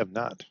 I have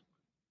not.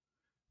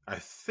 I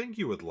think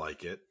you would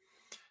like it.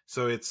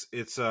 So it's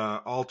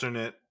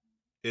alternate.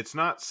 It's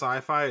not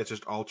sci-fi. It's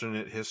just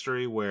alternate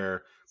history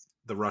where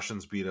the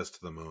Russians beat us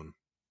to the moon,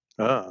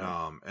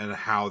 and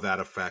how that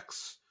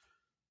affects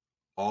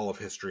all of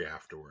history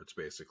afterwards.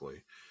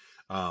 Basically,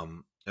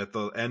 at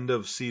the end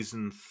of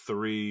season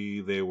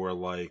 3, they were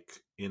like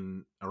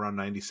in around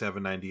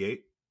 97,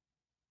 98.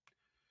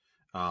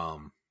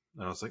 And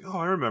I was like, oh,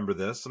 I remember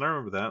this, and I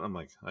remember that. I'm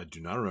like, I do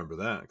not remember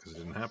that because it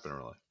didn't happen in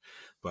real life.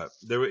 But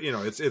there,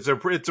 it's a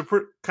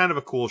kind of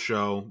a cool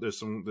show. There's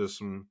some,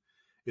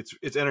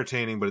 it's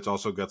entertaining, but it's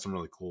also got some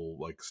really cool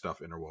like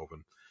stuff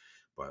interwoven.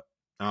 But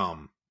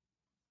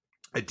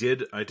I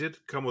did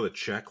come with a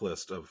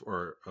checklist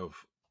of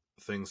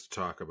things to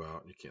talk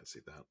about. You can't see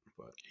that,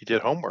 but you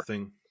did homework.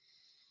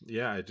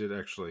 Yeah, I did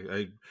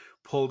actually.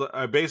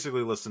 I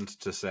basically listened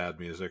to sad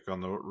music on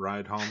the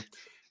ride home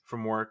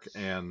from work,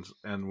 and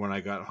when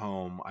I got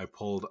home, I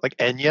pulled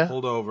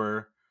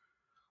over.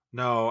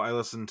 No, I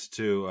listened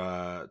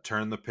to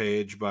Turn the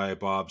Page by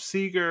Bob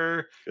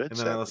Seger, and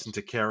then I listened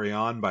to Carry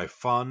On by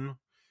Fun.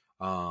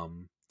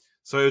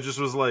 So it just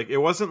was like, it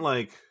wasn't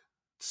like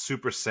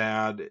super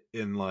sad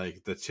in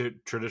like the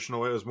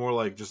traditional way. It was more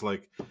like just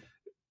like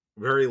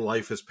very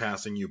life is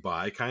passing you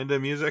by kind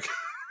of music.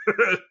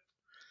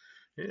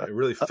 It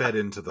really fed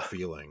into the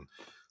feeling.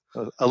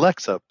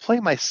 Alexa, play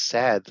my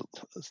sad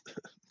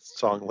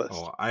song list.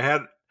 Oh,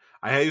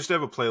 I used to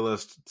have a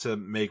playlist to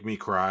make me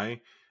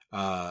cry.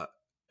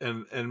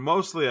 And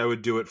mostly I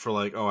would do it for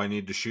like, oh, I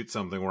need to shoot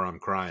something where I'm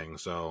crying.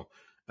 So,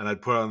 and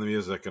I'd put on the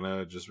music and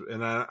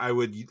I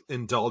would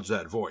indulge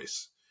that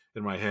voice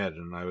in my head.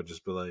 And I would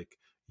just be like,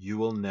 you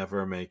will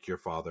never make your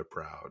father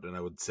proud. And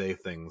I would say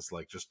things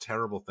like just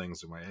terrible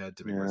things in my head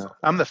to make myself.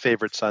 I'm the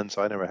favorite son,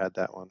 so I never had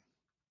that one.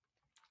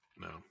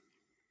 No.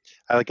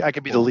 I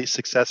could be the least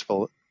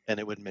successful and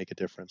it wouldn't make a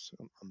difference.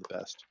 I'm the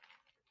best.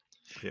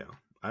 Yeah.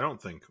 I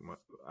don't think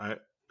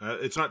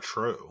it's not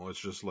true. It's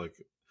just like,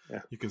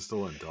 Yeah. You can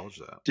still indulge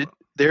that.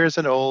 There's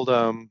an old,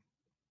 I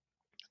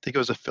think it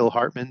was a Phil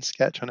Hartman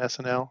sketch on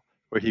SNL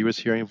where he was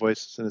hearing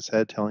voices in his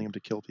head telling him to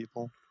kill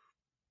people.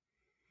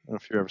 I don't know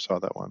if you ever saw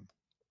that one.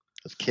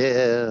 It was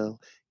kill,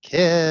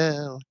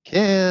 kill,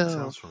 kill.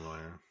 Sounds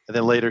familiar. And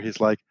then later he's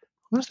like,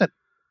 who's that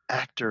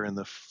actor in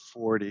the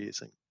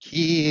 40s? And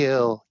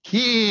Keel.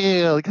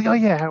 Oh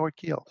yeah, Howard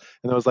Keel.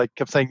 And it was like,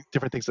 kept saying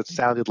different things that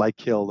sounded like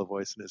kill, the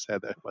voice in his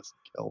head that wasn't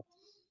kill.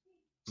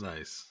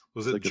 Nice.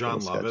 Was it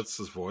John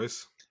Lovitz's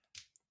voice?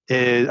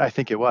 I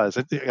think it was.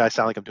 I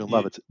sound like I'm doing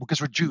Lovitz because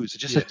we're Jews.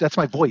 It's just that's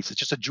my voice. It's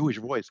just a Jewish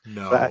voice.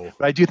 No,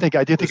 but I do think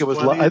it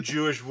was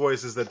Jewish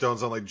voices that don't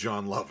sound like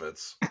John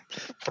Lovitz.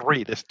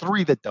 There's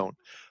three that don't.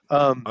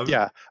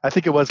 Yeah, I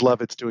think it was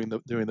Lovitz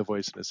doing the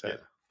voice in his head.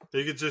 Yeah.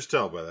 You could just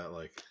tell by that,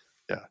 like.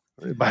 Yeah,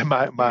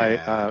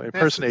 my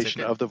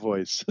impersonation of the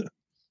voice.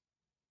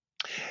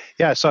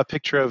 Yeah, I saw a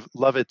picture of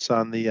Lovitz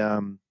on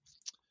the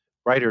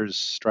writers'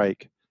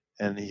 strike,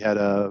 and he had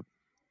a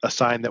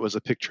sign that was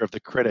a picture of the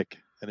critic.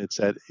 And it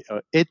said,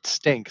 "It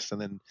stinks," and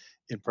then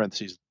in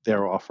parentheses,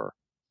 their offer.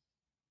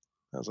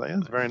 I was like,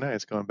 "That's very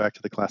nice." Going back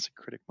to the classic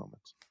critic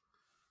moments.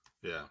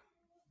 Yeah.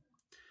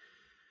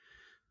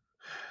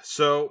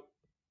 So,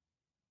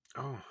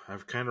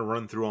 I've kind of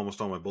run through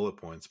almost all my bullet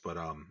points, but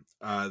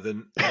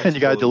then and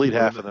you got to delete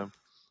half of them.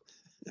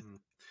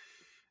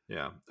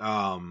 Yeah.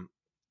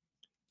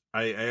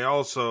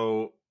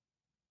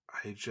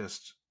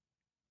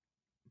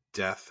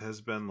 Death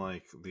has been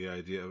like the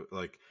idea of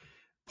like.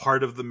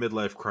 Part of the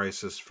midlife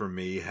crisis for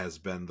me has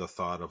been the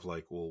thought of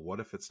like, well, what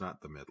if it's not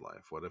the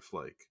midlife? What if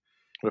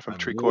I'm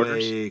 3/4?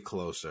 Way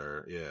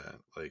closer? Yeah,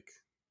 like,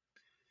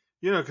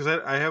 because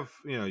I have,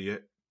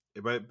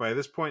 by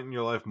this point in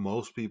your life,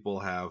 most people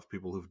have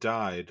people who've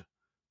died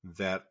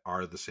that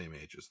are the same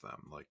age as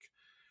them. Like,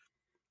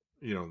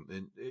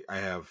 and I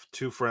have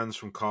 2 friends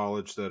from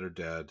college that are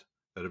dead,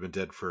 that have been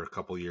dead for a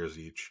couple years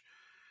each.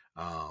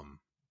 I'm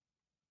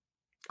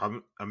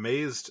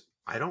amazed.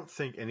 I don't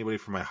think anybody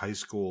from my high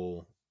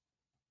school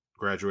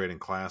graduating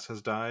class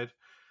has died,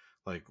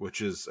 which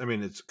is, I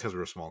mean, it's because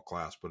we're a small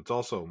class, but it's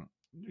also,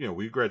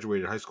 we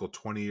graduated high school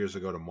 20 years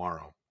ago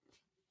tomorrow.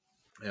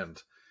 And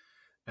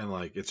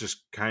like, it's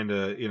just kind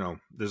of,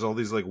 there's all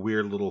these like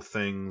weird little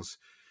things.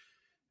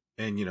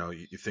 And,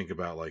 you think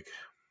about like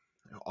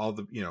all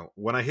the,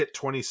 when I hit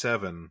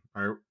 27,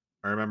 I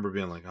remember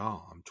being like,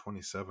 oh, I'm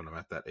 27. I'm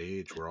at that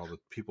age where all the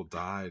people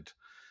died.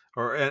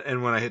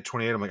 And when I hit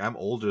 28, I'm like, I'm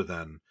older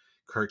than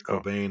Kurt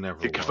Cobain ever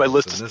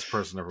was, and this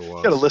person ever was.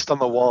 You got a list on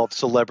the wall of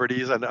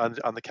celebrities on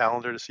the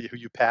calendar to see who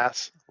you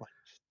pass.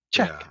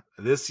 Check.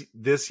 Yeah.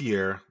 This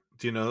year,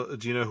 do you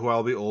know who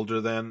I'll be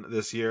older than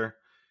this year?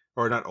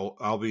 Or not old,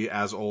 I'll be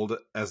as old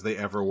as they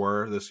ever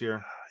were this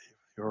year?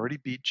 You already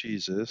beat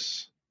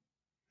Jesus.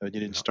 And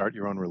you didn't start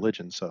your own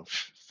religion, so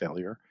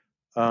failure.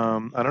 I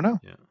don't know.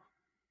 Yeah.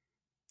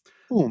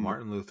 Ooh,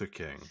 Martin Luther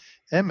King.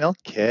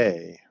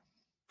 MLK.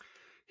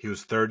 He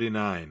was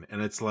 39,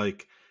 and it's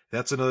like,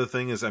 that's another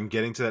thing is I'm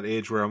getting to that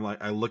age where I'm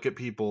like, I look at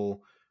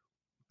people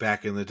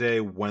back in the day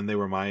when they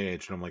were my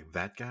age, and I'm like,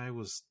 that guy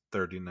was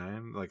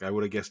 39. Like, I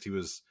would have guessed he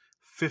was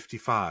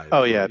 55.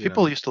 Oh yeah,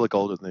 people used to look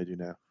older than they do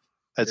now.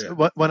 That's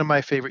one of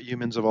my favorite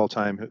humans of all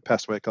time, who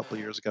passed away a couple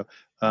of years ago.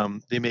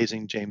 The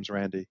amazing James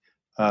Randi,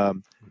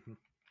 and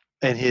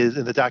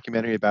in the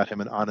documentary about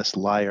him, An Honest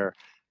Liar.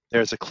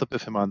 There's a clip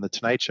of him on the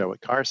Tonight Show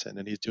with Carson,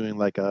 and he's doing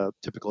like a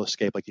typical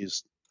escape, like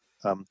he's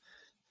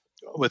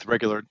with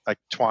regular like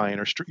twine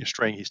or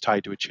string. He's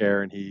tied to a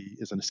chair, and he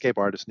is an escape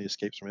artist, and he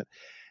escapes from it.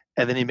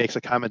 And then he makes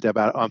a comment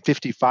about, I'm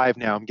 55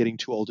 now, I'm getting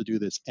too old to do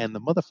this, and the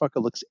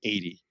motherfucker looks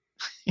 80.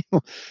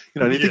 And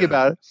you think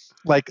about it,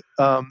 like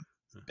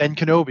Ben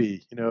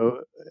Kenobi,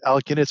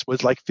 Alec Guinness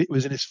was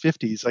in his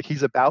 50s, like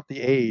he's about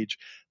the age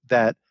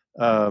that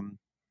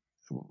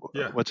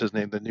what's his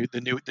name,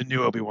 the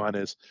new Obi-Wan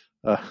is.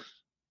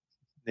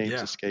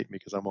 Names escape me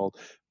because I'm old.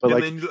 But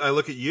then I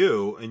look at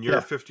you, and you're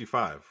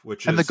 55,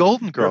 and the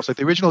Golden Girls, like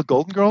the original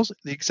Golden Girls,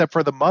 except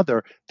for the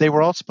mother, they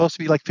were all supposed to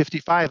be like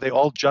 55. They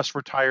all just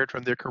retired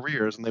from their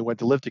careers, and they went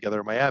to live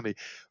together in Miami.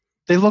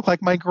 They look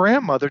like my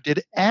grandmother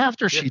did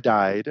after she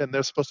died, and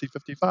they're supposed to be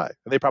 55.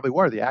 And they probably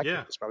were. The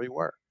actors probably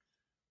were.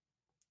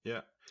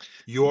 Yeah.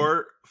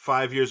 You're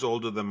 5 years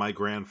older than my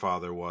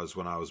grandfather was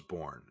when I was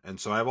born.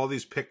 And so I have all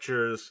these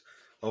pictures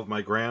of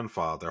my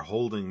grandfather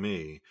holding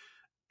me,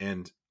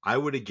 and I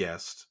would have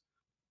guessed,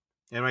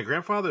 and my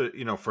grandfather,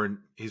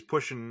 he's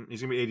going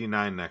to be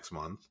 89 next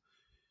month.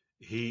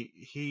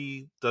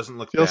 He doesn't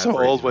look bad. So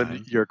old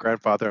when your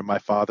grandfather and my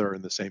father are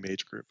in the same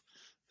age group.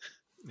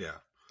 Yeah.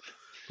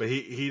 But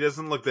he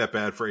doesn't look that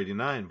bad for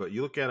 89, but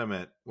you look at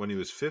him when he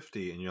was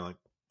 50 and you're like,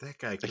 that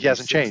guy he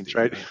hasn't changed,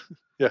 right?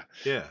 Yeah.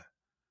 Yeah.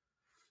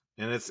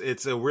 And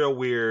it's a real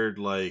weird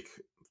like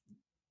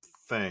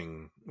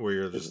thing where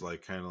you're just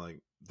like kind of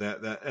like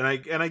that and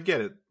I get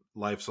it.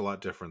 Life's a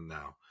lot different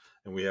now.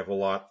 And we have a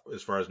lot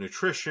as far as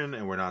nutrition,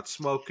 and we're not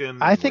smoking.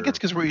 I think it's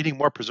because we're eating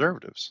more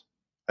preservatives.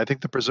 I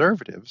think the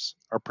preservatives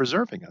are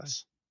preserving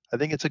us. I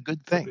think it's a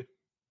good thing.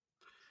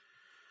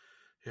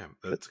 Yeah,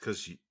 that's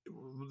because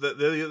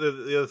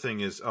the other thing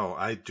is,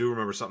 I do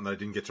remember something that I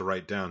didn't get to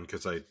write down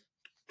because I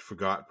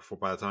forgot before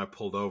by the time I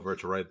pulled over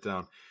to write it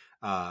down.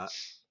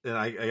 And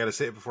I got to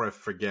say it before I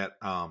forget.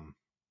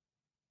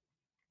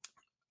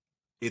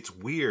 It's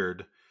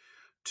weird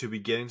to be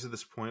getting to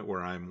this point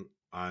where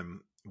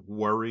I'm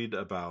worried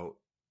about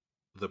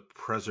the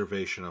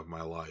preservation of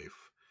my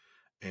life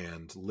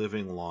and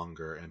living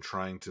longer and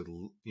trying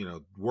to,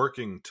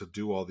 working to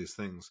do all these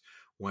things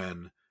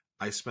when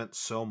I spent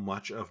so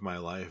much of my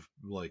life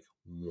like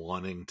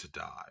wanting to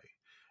die.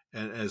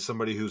 And as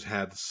somebody who's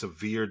had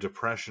severe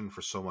depression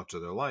for so much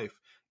of their life,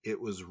 it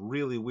was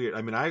really weird.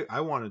 I mean,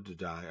 I wanted to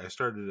die. I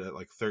started at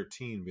like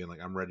 13 being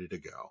like, I'm ready to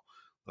go.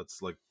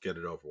 Let's like get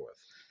it over with.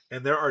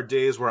 And there are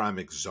days where I'm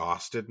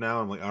exhausted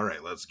now. I'm like, all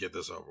right, let's get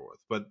this over with.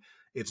 But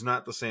it's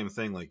not the same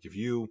thing. Like if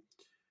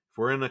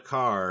we're in a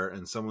car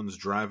and someone's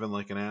driving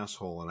like an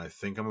asshole and I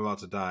think I'm about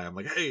to die, I'm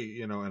like,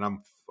 hey, and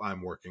I'm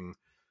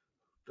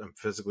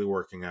physically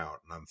working out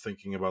and I'm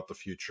thinking about the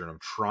future and I'm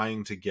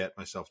trying to get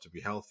myself to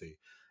be healthy.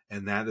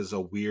 And that is a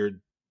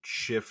weird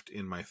shift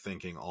in my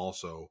thinking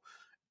also.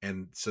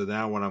 And so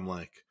now when I'm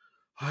like,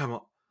 I'm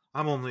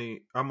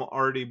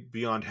already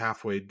beyond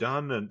halfway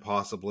done and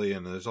possibly,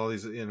 and there's all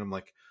these, and I'm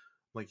like,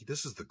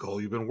 this is the goal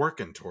you've been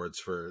working towards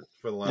for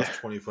the last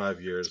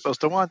 25 years.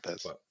 Supposed to want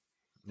this. But,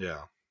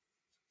 yeah.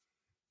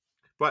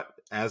 But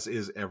as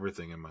is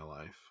everything in my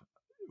life,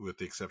 with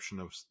the exception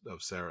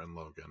of Sarah and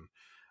Logan,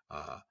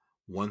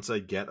 once I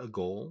get a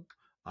goal,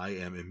 I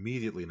am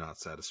immediately not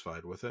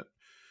satisfied with it.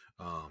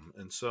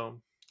 And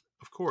so,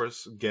 of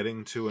course,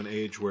 getting to an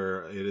age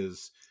where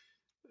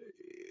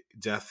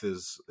death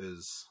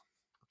is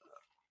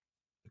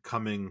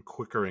coming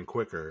quicker and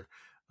quicker,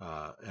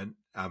 and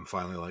I'm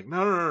finally like,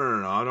 no,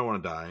 I don't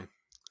want to die.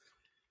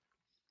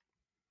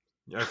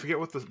 I forget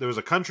there was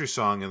a country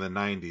song in the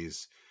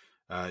 90s.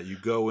 You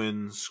go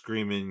in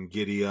screaming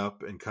 "giddy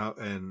up"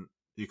 and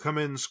you come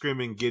in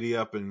screaming "giddy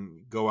up"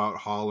 and go out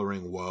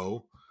hollering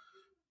 "whoa,"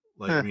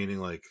 meaning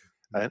like.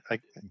 I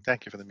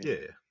thank you for the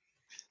meaning.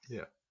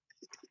 Yeah.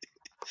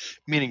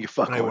 Meaning you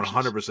fuck. I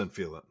 100%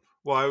 feel it.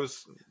 Well, I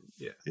was.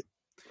 Yeah.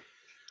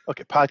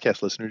 Okay,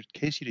 podcast listeners, in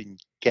case you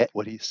didn't get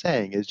what he's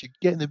saying, is you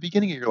get in the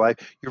beginning of your life,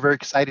 you're very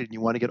excited and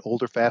you want to get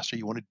older faster,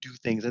 you want to do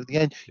things, and at the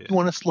end, you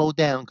want to slow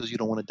down because you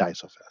don't want to die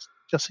so fast.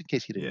 Just in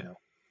case you didn't know.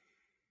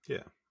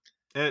 Yeah.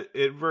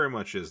 It very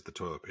much is the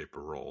toilet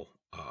paper roll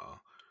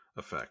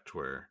effect,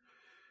 where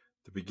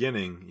the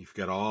beginning you've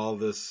got all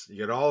this, you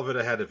get all of it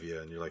ahead of you,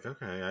 and you're like,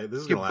 okay,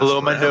 this is gonna last. Blow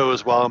my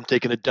nose while I'm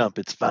taking a dump.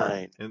 It's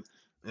fine.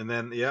 And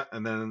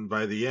then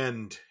by the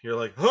end, you're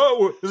like,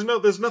 oh,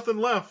 there's nothing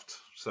left.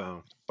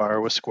 So bar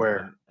was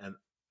square.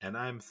 And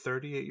I'm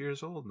 38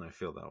 years old, and I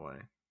feel that way.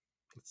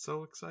 It's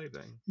so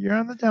exciting. You're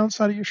on the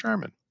downside of your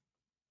Charmin,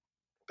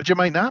 but you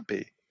might not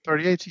be.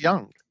 38's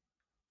young.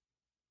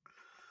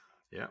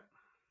 Yeah.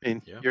 I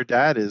mean, your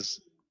dad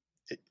is,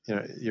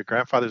 your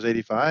grandfather's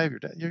 85.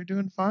 You're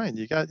doing fine.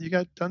 You got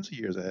tons of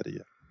years ahead of you.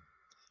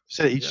 You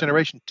said each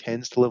generation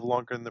tends to live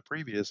longer than the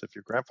previous. If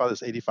your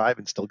grandfather's 85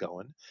 and still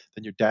going,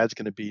 then your dad's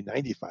going to be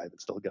 95 and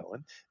still going,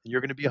 and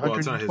you're going to be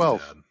 112. Well,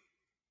 it's not his dad.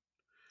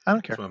 I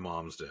don't care. It's my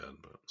mom's dad,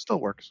 but still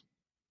works.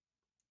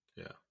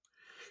 Yeah,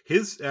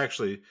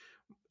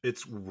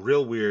 it's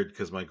real weird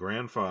because my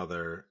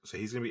grandfather, so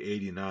he's going to be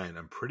 89.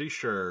 I'm pretty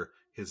sure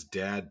his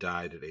dad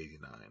died at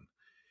 89.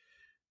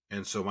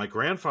 And so my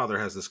grandfather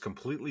has this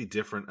completely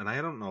different, and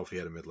I don't know if he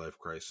had a midlife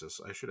crisis.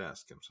 I should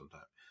ask him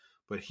sometime.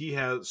 But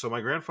my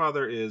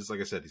grandfather is,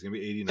 like I said, he's going to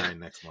be 89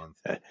 next month.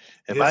 At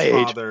my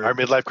age, our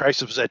midlife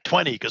crisis was at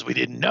 20 because we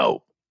didn't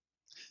know.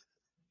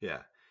 Yeah.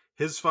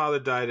 His father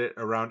died at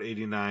around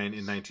 89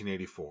 in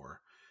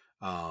 1984.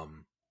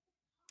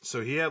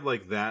 So he had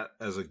like that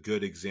as a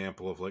good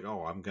example of like,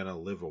 oh, I'm going to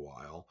live a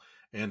while.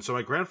 And so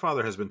my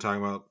grandfather has been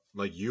talking about,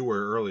 like you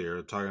were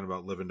earlier, talking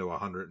about living to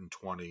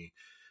 120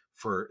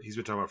 he's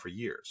been talking about for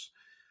years.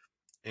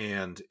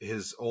 And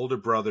his older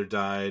brother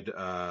died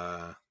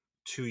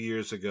 2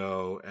 years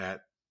ago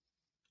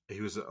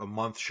he was a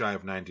month shy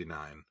of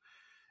 99.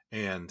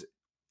 And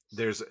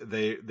there's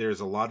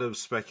a lot of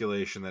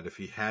speculation that if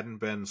he hadn't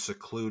been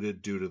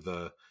secluded due to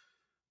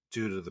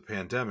the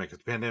pandemic, if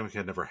the pandemic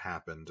had never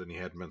happened and he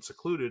hadn't been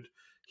secluded,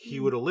 he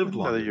would have lived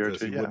longer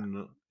because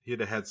he'd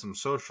have had some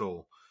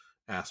social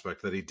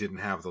aspect that he didn't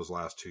have those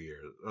last 2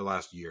 years or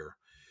last year.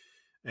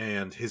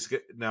 And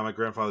now my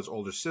grandfather's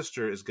older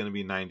sister is going to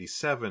be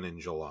 97 in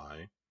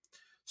July.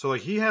 So like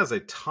he has a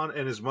ton,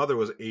 and his mother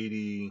was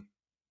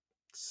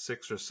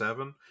 86 or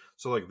 7.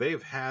 So like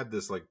they've had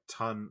this like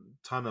ton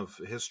of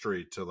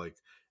history to like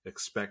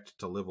expect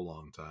to live a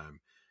long time.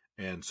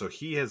 And so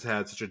he has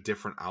had such a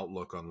different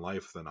outlook on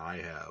life than I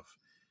have.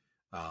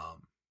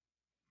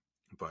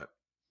 But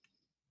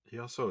he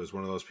also is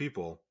one of those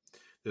people.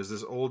 There's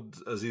this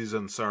old Aziz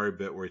Ansari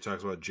bit where he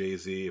talks about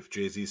Jay-Z. If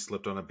Jay-Z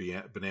slipped on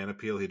a banana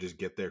peel, he'd just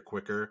get there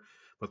quicker.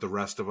 But the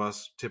rest of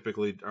us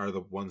typically are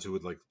the ones who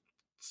would like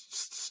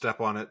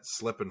step on it,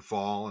 slip and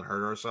fall and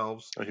hurt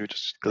ourselves. Or you would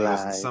just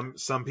glide.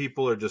 Some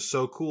people are just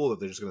so cool that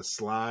they're just going to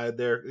slide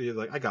there. You're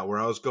like, I got where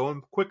I was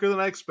going quicker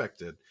than I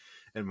expected.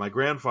 And my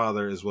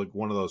grandfather is like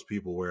one of those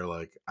people where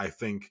like I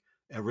think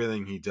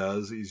everything he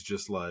does, he's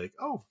just like,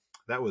 oh,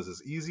 that was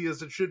as easy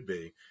as it should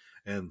be.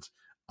 And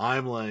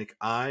I'm like,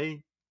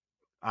 I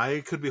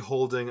could be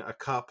holding a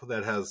cup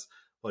that has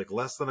like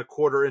less than a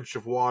quarter inch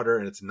of water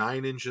and it's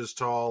 9 inches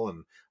tall,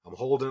 and I'm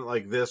holding it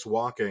like this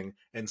walking,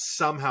 and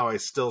somehow I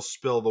still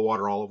spill the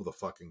water all over the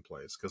fucking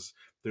place because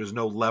there's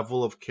no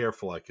level of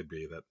careful I could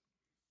be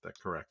that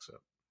corrects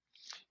it.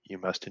 You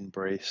must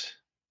embrace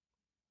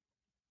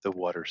the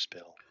water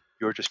spill.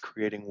 You're just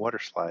creating water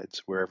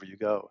slides wherever you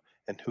go.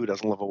 And who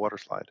doesn't love a water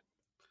slide?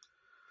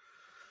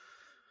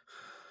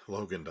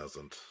 Logan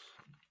doesn't.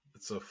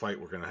 It's a fight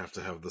we're going to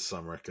have this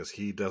summer because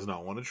he does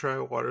not want to try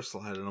a water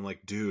slide. And I'm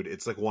like, dude,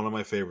 it's like one of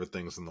my favorite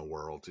things in the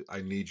world.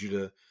 I need you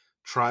to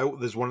try.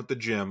 There's one at the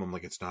gym. I'm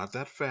like, it's not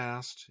that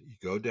fast. You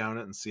go down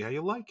it and see how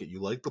you like it.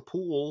 You like the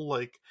pool.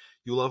 Like,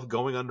 you love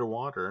going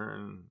underwater.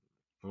 And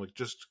I'm like,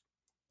 just,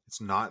 it's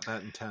not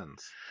that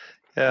intense.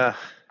 Yeah.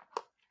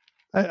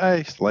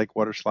 I like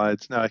water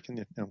slides. Now I can,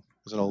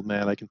 as an old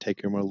man, I can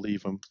take them or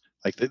leave them.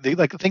 Like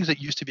like the things that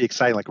used to be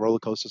exciting, like roller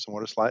coasters and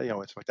water slides,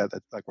 it's like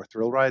that like were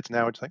thrill rides.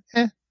 Now it's like,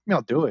 I mean,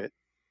 I'll do it,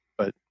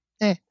 but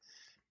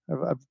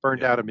I've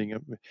burned out on being.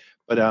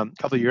 But a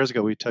couple of years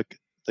ago, we took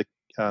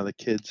the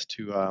kids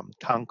to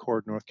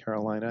Concord, North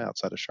Carolina,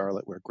 outside of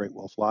Charlotte, where Great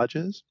Wolf Lodge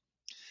is.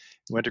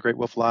 We went to Great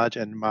Wolf Lodge,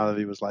 and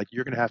Madhavi was like,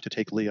 "You're going to have to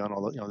take Leah on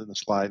all the, in the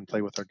slide and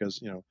play with her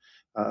because,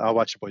 I'll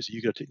watch the boys.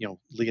 You go to,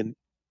 Leah,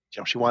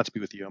 she wants to be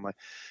with you." I'm like,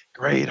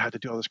 "Great, I had to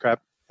do all this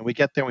crap." And we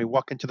get there, and we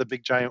walk into the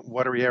big giant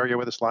watery area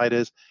where the slide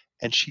is,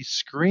 and she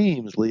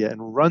screams, Leah,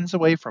 and runs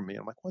away from me.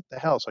 I'm like, "What the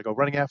hell?" So I go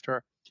running after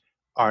her.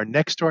 Our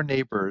next door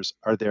neighbors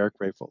are there at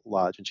Great Wolf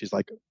Lodge, and she's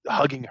like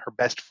hugging her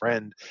best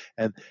friend,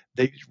 and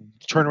they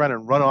turn around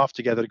and run off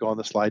together to go on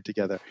the slide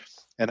together.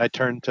 And I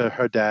turned to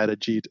her dad,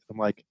 Ajit. I'm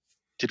like,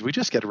 "Did we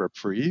just get a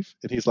reprieve?"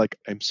 And he's like,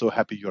 "I'm so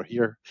happy you're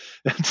here."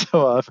 And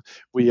so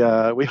we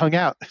hung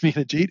out, me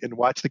and Ajit, and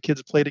watched the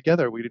kids play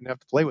together. We didn't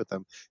have to play with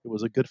them. It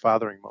was a good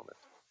fathering moment.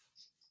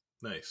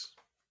 Nice.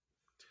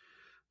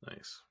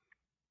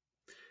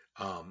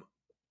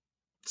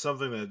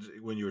 Something that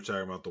when you were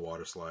talking about the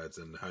water slides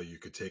and how you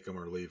could take them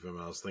or leave them,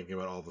 I was thinking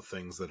about all the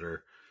things that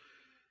are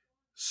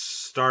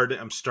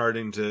I'm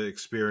starting to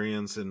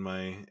experience in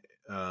my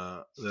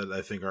that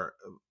I think are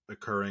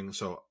occurring.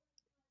 So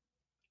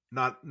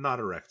not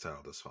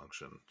erectile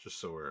dysfunction, just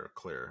so we're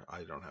clear.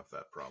 I don't have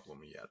that problem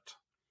yet.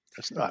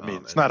 It's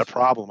not a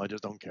problem. I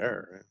just don't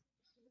care.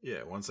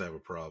 Yeah, once I have a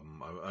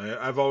problem,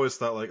 I've always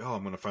thought like, oh,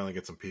 I'm going to finally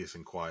get some peace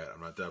and quiet.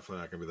 I'm definitely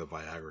not going to be the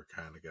Viagra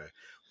kind of guy.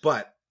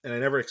 But, and I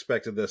never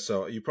expected this,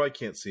 so you probably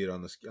can't see it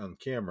on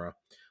camera,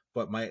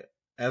 but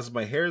as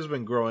my hair has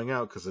been growing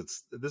out, because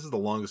this is the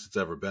longest it's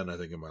ever been, I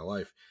think, in my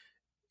life,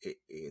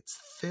 it's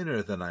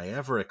thinner than I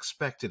ever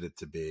expected it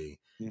to be.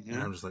 Mm-hmm.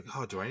 And I'm just like,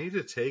 oh, do I need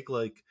to take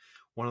like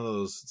one of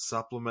those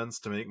supplements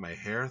to make my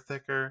hair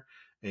thicker?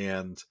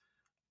 And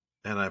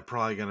I'm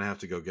probably going to have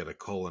to go get a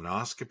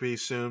colonoscopy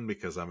soon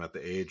because I'm at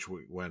the age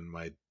when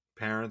my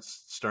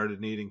parents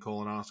started needing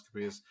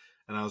colonoscopies.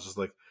 And I was just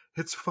like,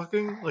 it's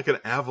fucking like an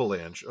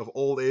avalanche of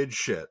old age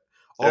shit.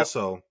 Yep.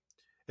 Also,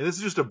 and this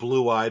is just a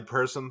blue-eyed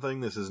person thing.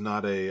 This is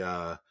not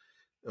a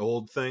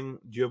old thing.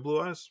 Do you have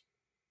blue eyes?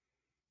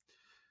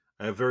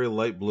 I have very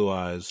light blue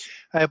eyes.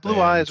 I have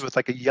blue eyes with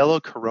like a yellow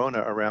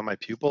corona around my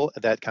pupil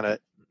that kind of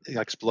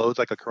explodes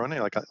like a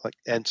corona,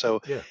 and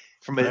so yeah.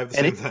 From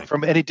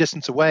any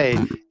distance away,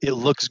 it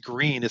looks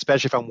green,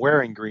 especially if I'm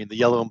wearing green. The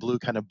yellow and blue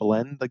kind of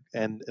blend,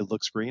 and it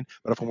looks green.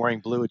 But if I'm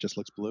wearing blue, it just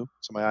looks blue.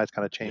 So my eyes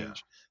kind of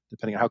change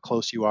depending on how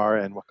close you are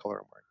and what color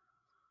I'm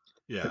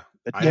wearing. Yeah,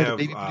 but I have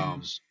baby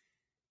blues.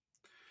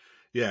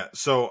 Yeah,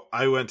 so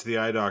I went to the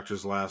eye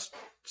doctors last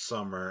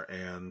summer,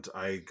 and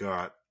I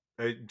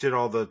did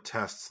all the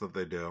tests that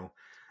they do,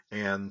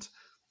 and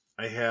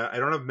I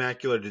don't have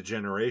macular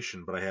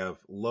degeneration, but I have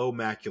low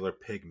macular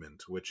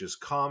pigment, which is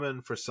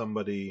common for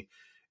somebody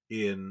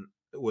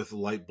with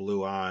light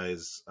blue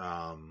eyes.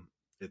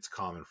 It's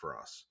common for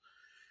us.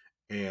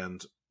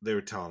 And they were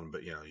telling me,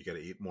 but you got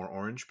to eat more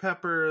orange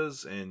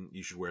peppers, and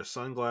you should wear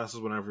sunglasses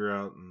whenever you're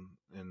out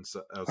and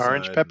outside.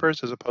 Orange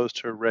peppers as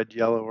opposed to red,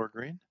 yellow, or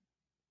green?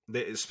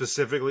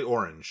 Specifically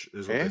orange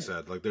is what they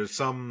said. Like there's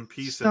some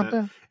piece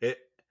in it.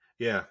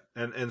 Yeah,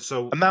 and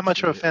so I'm not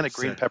much of a fan of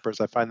green peppers.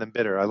 I find them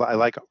bitter. I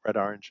like red,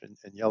 orange, and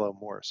yellow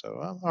more.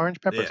 So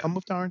orange peppers. I'll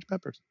move to orange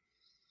peppers.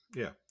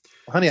 Yeah,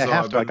 well, honey, I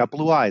have to. I got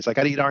blue eyes. I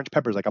got to eat orange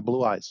peppers. I got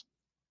blue eyes.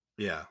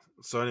 Yeah.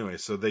 So anyway,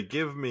 so they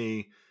give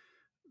me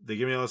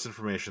all this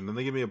information. Then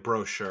they give me a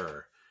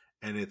brochure,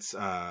 and it's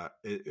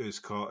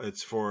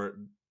for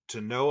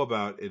to know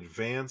about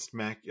advanced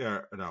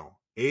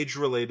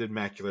age-related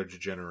macular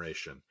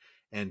degeneration,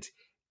 and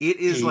it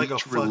is like a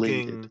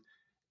fucking.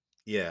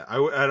 Yeah,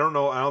 I don't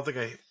know. I don't think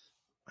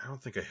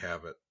I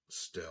have it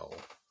still.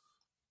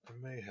 I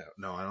may have.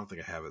 No, I don't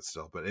think I have it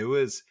still. But it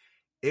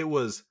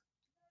was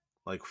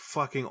like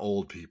fucking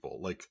old people,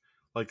 like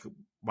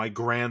my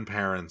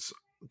grandparents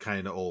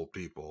kind of old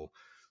people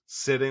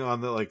sitting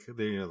on the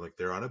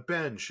they're on a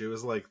bench. It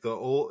was like the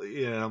old,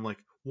 and I'm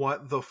like,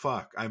 what the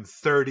fuck? I'm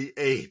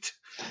 38.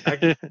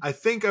 I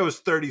think I was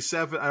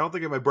 37. I don't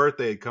think my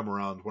birthday had come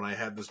around when I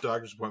had this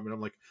doctor's appointment.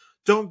 I'm like,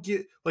 don't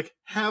get, like,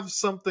 have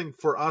something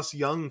for us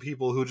young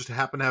people who just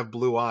happen to have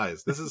blue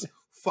eyes. This is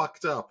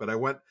fucked up. And I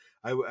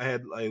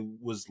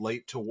was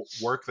late to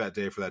work that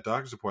day for that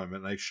doctor's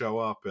appointment, and I show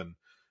up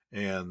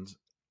and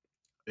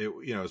it,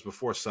 it was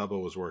before Saba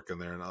was working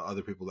there, and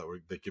other people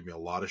that give me a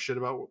lot of shit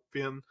about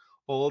being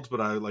old, but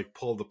I like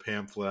pulled the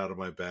pamphlet out of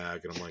my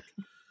bag, and I'm like,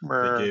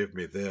 they gave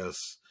me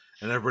this,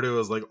 and everybody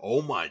was like,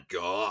 "Oh my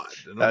god!"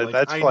 And I'm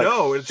like, I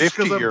know, it's just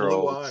because I'm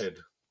blue-eyed,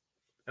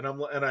 and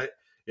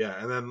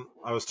then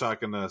I was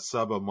talking to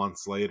Saba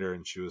months later,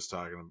 and she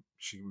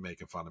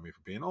making fun of me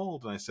for being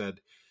old, and I said,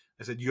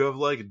 you have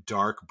like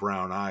dark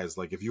brown eyes.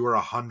 Like if you were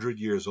 100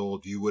 years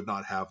old, you would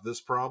not have this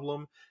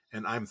problem.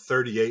 And I'm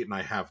 38 and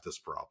I have this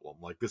problem.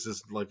 Like this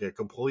is like a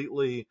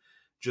completely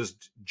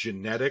just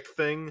genetic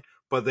thing,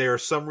 but they are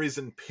some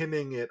reason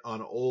pinning it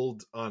on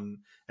and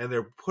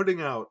they're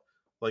putting out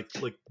like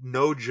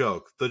no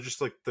joke. They're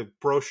just like the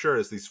brochure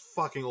is these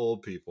fucking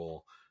old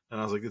people. And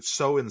I was like, it's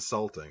so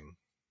insulting.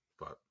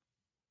 But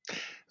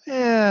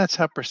yeah, that's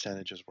how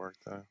percentages work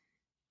though.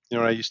 You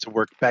know, when I used to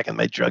work back in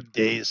my drug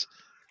days,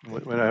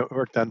 when I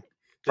worked on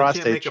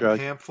prostate drug.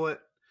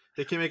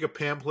 They can make a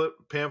pamphlet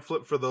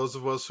for those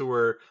of us who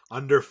are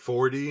under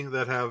 40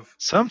 that have.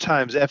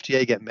 Sometimes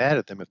FDA get mad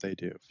at them if they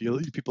do.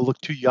 If people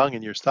look too young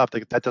in your stuff,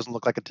 that doesn't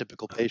look like a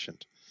typical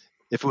patient.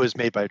 If it was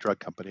made by a drug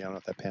company, I don't know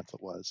if that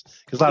pamphlet was.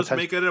 Because a lot of times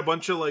make it a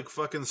bunch of like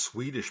fucking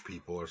Swedish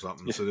people or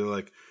something. Yeah. So they're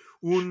like,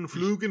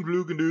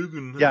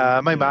 Flugen.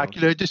 Yeah, my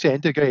macular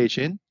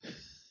disintegration.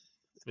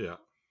 Yeah.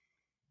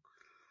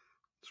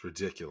 It's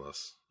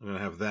ridiculous. I'm going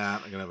to have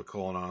that. I'm going to have a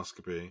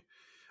colonoscopy.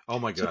 Oh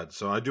my God.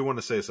 So I do want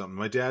to say something.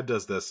 My dad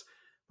does this.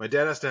 My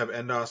dad has to have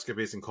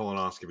endoscopies and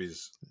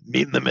colonoscopies.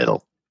 Meet in the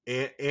middle.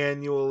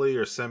 Annually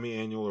or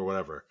semi-annual or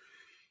whatever.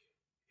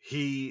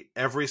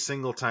 Every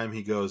single time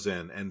he goes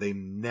in, and they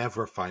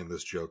never find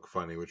this joke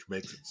funny, which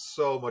makes it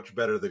so much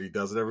better that he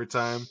does it every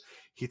time.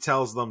 He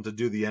tells them to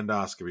do the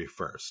endoscopy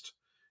first.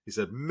 He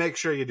said, make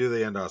sure you do the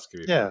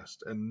endoscopy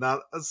first. And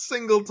not a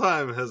single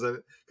time has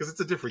it, because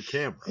it's a different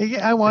camera.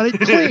 Yeah, I want it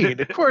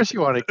clean. Of course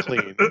you want it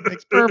clean. It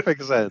makes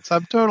perfect sense.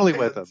 I'm totally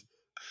with him.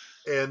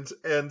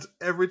 And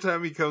every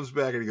time he comes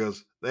back and he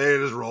goes, they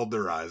just rolled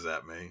their eyes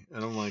at me.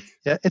 And I'm like...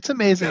 Yeah, it's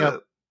amazing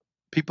how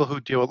people who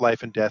deal with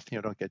life and death,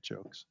 don't get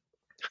jokes.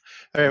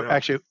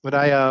 Actually, when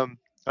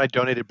I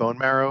donated bone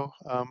marrow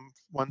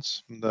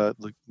once from the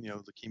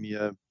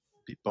leukemia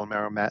bone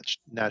marrow match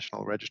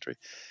national registry,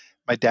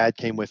 my dad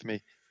came with me.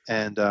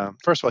 And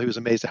first of all, he was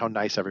amazed at how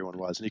nice everyone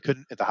was. And he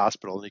couldn't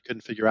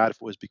figure out if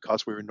it was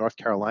because we were in North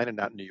Carolina,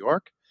 not in New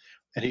York.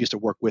 And he used to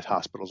work with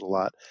hospitals a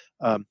lot,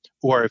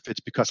 or if it's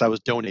because I was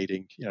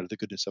donating, to the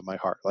goodness of my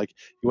heart. Like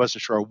he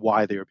wasn't sure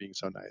why they were being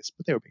so nice,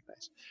 but they were being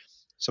nice.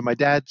 So my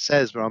dad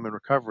says, when I'm in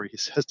recovery, he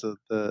says to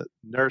the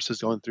nurse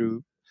who's going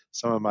through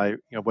some of my,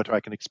 what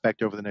I can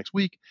expect over the next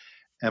week.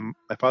 And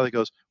my father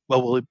goes,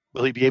 well,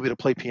 will he be able to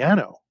play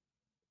piano?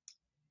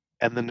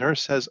 And the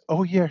nurse says,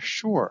 oh yeah,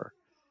 sure.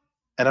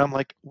 And I'm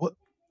like, what?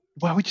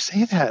 Why would you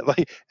say that?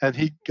 And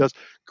he goes,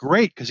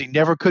 great, because he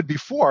never could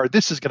before.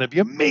 This is going to be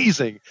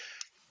amazing.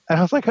 And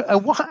I was like,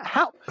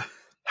 how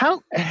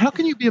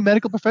can you be a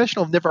medical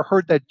professional and never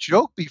heard that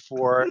joke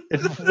before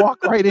and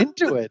walk right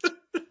into it?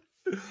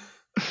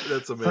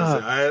 That's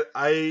amazing.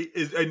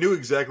 I knew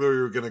exactly where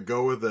you were going to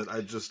go with it.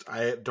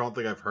 I don't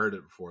think I've heard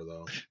it before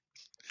though.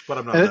 But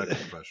I'm not a medical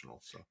professional.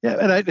 So yeah,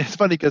 and it's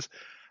funny because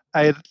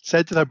I had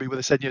said to them when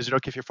they said, is it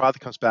okay if your father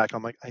comes back?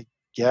 I'm like, I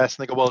guess.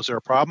 And they go, well, is there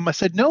a problem? I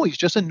said, no, he's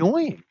just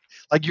annoying.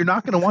 Like you're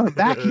not going to want him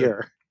back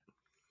here.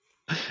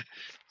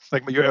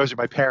 Like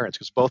my parents,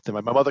 because both of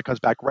them. My mother comes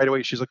back right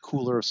away. She's a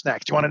cooler of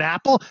snacks. Do you want an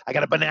apple? I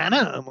got a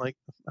banana. I'm like,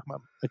 I'm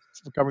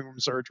recovering from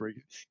surgery.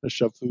 I'm gonna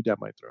shove food down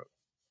my throat.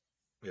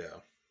 Yeah.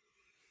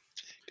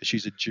 Because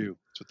she's a Jew.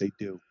 That's what they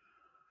do.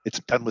 It's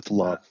done with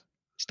love.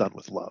 It's done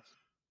with love.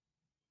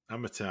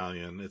 I'm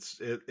Italian.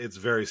 It's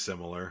very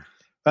similar.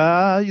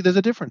 There's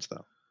a difference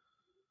though.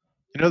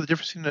 You know the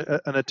difference between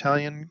an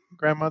Italian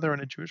grandmother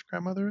and a Jewish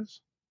grandmother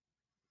is?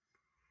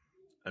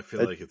 I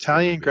feel like it's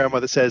Italian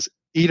grandmother says,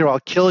 eat or I'll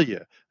kill you.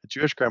 A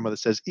Jewish grandmother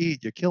says,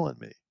 eat, you're killing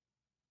me.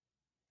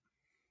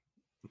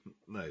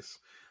 Nice.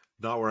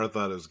 Not where I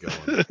thought it was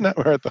going. Not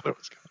where I thought it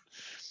was going.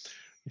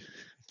 You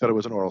thought it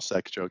was an oral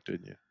sex joke,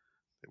 didn't you?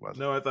 It wasn't.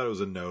 No, I thought it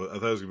was a nose. I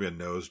thought it was going to be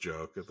a nose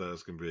joke. I thought it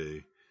was going to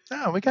be...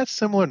 No, we got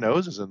similar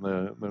noses in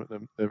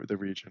the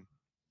region.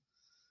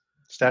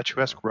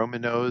 Statuesque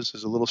Roman nose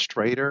is a little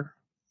straighter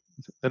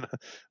than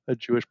a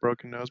Jewish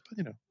broken nose, but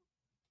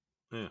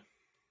Yeah.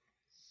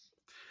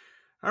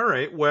 All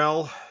right.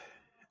 Well,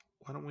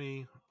 why don't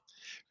we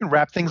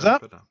wrap things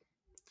up?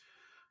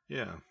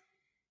 Yeah.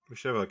 We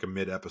should have like a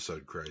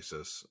mid-episode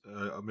crisis.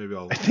 Maybe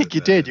I'll. I think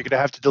you did. You're going to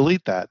have to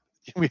delete that.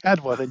 We had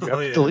one, and you have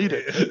to delete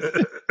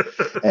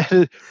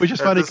it. Which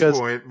is funny because at this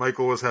point,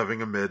 Michael was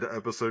having a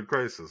mid-episode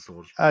crisis, and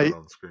we'll just put it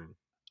on the screen.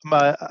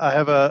 I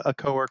have a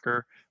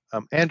coworker,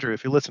 Andrew.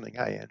 If you're listening,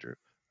 hi Andrew.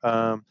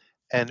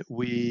 And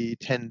we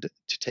tend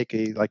to take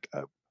a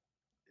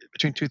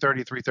between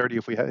 2:30 3:30,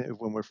 if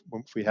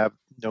we have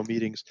no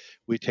meetings,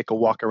 we take a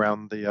walk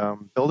around the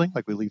building,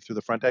 like we leave through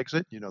the front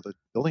exit, the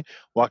building,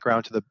 walk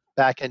around to the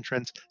back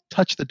entrance,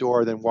 touch the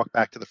door, then walk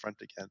back to the front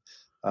again.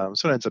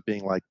 So it ends up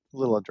being like a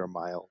little under a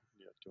mile,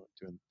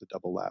 doing the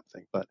double lap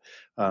thing. But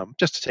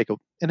just to take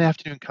an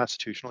afternoon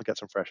constitutional, get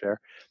some fresh air.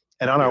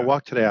 And on our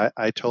walk today,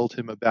 I told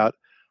him about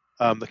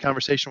the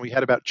conversation we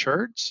had about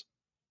churds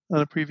on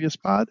a previous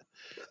pod.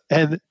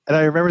 And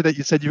I remember that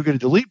you said you were going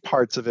to delete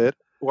parts of it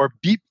or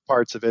beep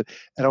parts of it.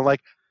 And I'm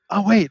like,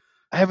 oh, wait,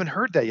 I haven't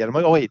heard that yet. I'm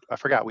like, oh, wait, I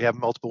forgot. We have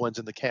multiple ones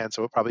in the can.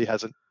 So it probably may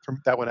not have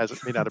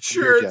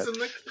premiered yet. In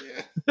the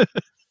can.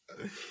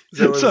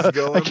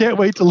 So I can't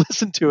wait to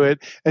listen to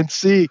it and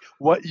see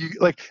what you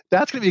like.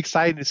 That's going to be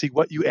exciting to see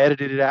what you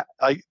edited it at,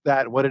 like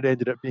that, and what it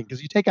ended up being.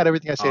 Because you take out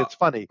everything I say, it's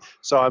funny.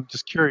 So I'm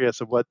just curious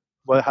of how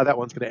that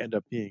one's going to end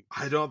up being.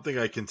 I don't think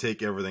I can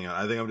take everything out.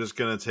 I think I'm just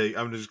going to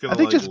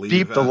just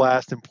beep the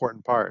last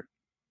important part.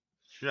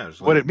 Yeah,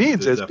 what it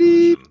means is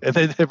beep, and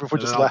then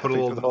everyone just laughing.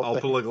 I'll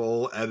put like a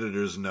little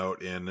editor's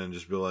note in and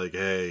just be like,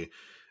 hey,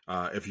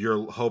 if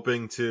you're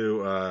hoping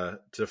to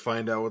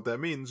find out what that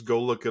means,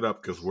 go look it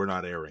up because we're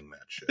not airing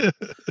that shit.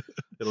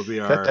 It'll be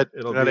our.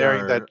 Not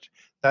airing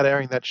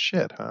that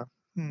shit, huh?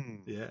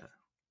 Yeah.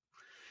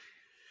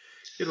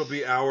 It'll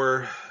be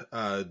our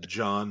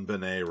John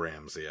Benet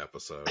Ramsey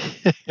episode.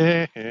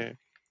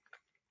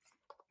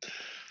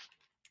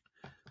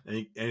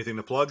 Anything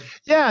to plug?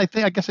 Yeah, I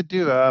guess I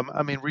do.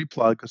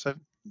 Replug, because we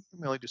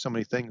only do so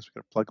many things.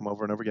 We're going to plug them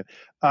over and over again.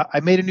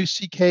 I made a new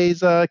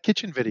CK's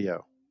kitchen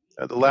video.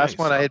 The last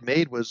one I had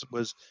made was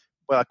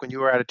like when you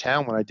were out of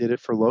town, when I did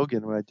it for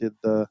Logan, when I did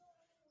the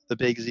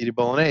baked ziti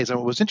bolognese. And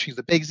what was interesting,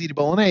 the baked ziti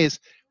bolognese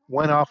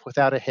went off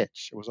without a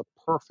hitch. It was a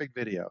perfect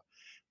video.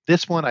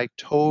 This one I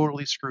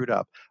totally screwed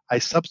up. I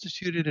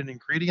substituted an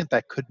ingredient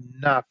that could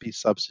not be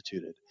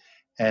substituted.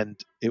 And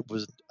it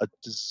was a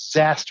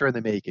disaster in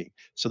the making.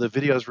 So the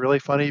video is really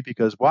funny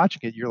because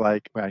watching it, you're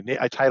like,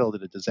 I titled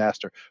it a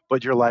disaster,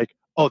 but you're like,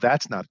 oh,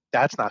 that's not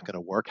going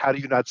to work. How do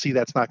you not see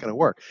that's not going to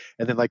work?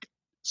 And then like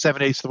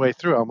 7/8 of the way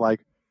through, I'm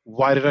like,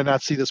 why did I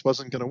not see this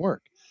wasn't going to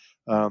work?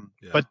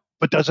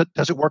 But does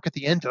it work at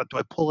the end? Do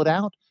I pull it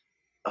out?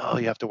 Oh,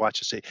 you have to watch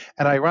to see.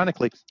 And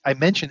ironically, I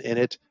mentioned in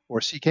it, or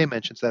CK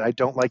mentions, that I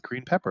don't like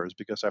green peppers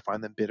because I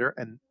find them bitter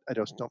and I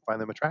just don't find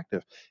them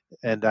attractive.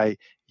 And I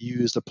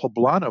use the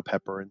poblano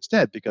pepper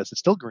instead because it's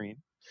still green,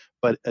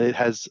 but it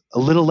has a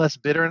little less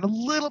bitter and a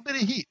little bit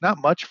of heat. Not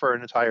much for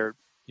an entire,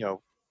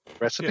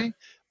 recipe. Yeah.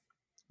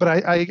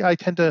 But I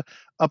tend to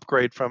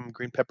upgrade from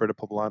green pepper to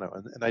poblano,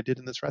 and I did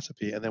in this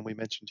recipe. And then we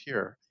mentioned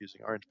here using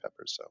orange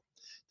peppers. So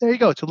there you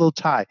go. It's a little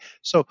tie.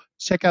 So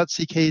check out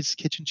CK's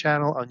Kitchen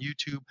channel on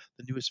YouTube.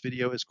 The newest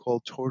video is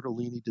called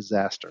Tortellini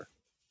Disaster.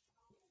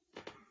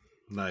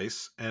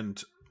 Nice. And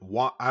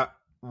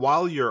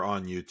while you're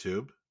on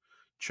YouTube,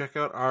 check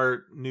out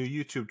our new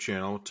YouTube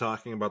channel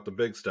talking about the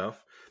big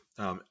stuff.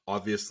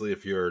 Obviously,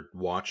 if you're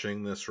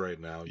watching this right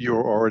now,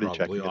 you're already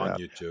checking it out.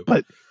 YouTube.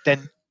 But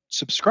then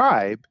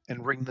subscribe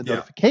and ring the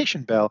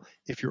notification bell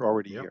if you're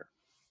already here.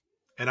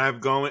 And I've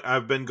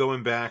been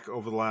going back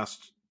over the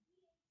last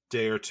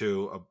day or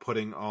two of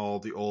putting all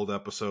the old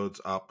episodes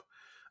up,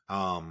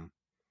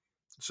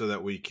 so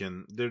that we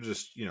can. They're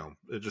just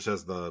it just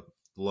has the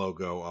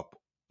logo up,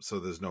 so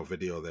there's no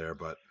video there.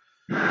 But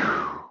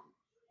I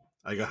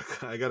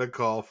got a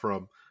call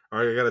from,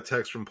 or I got a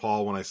text from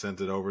Paul when I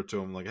sent it over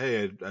to him, like,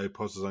 hey, I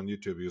posted on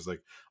YouTube. He was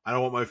like, I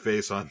don't want my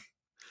face on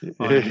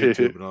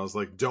YouTube, and I was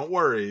like, don't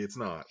worry, it's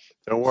not.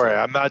 Don't worry,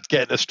 I'm not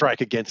getting a strike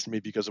against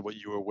me because of what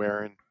you were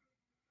wearing.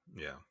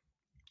 Yeah.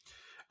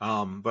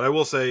 But I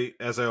will say,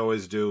 as I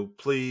always do,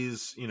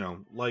 please,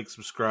 like,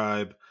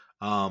 subscribe.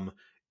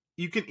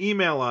 You can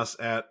email us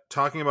at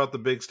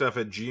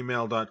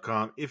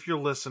talkingaboutthebigstuff@gmail.com. If you're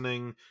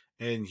listening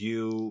and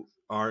you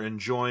are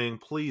enjoying,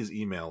 please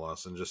email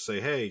us and just say,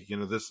 hey,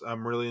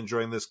 I'm really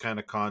enjoying this kind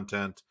of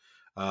content.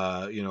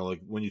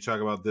 Like when you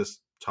talk about this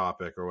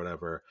topic or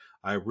whatever,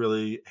 I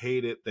really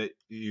hate it that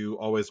you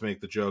always make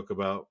the joke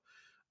about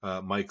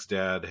Mike's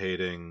dad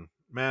hating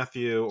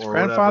Matthew or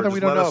grandfather. Whatever. We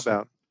don't know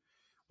about.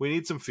 We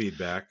need some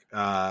feedback.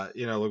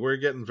 We're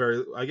getting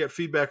I get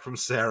feedback from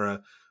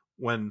Sarah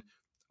when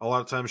a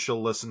lot of times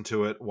she'll listen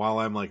to it while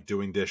I'm like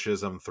doing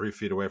dishes. I'm 3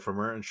 feet away from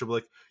her and she'll be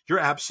like, you're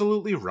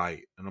absolutely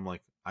right. And I'm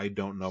like, I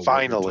don't know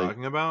what you're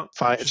talking about.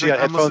 She's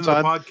like, I'm listening to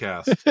the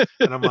podcast.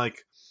 And I'm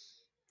like,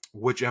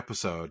 which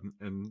episode?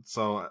 And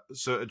so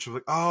she's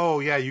like,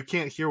 oh yeah, you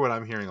can't hear what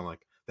I'm hearing. I'm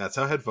like, that's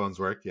how headphones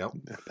work. Yep.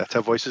 That's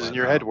how voices in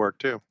your head work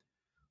too.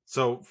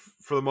 So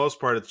for the most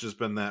part, it's just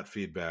been that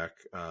feedback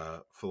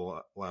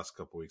for the last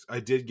couple of weeks.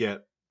 I did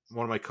get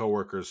one of my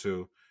coworkers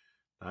who,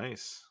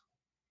 nice.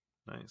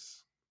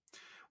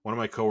 One of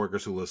my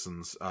coworkers who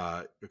listens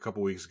a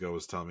couple weeks ago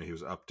was telling me he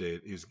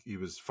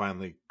was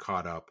finally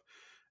caught up,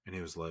 and he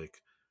was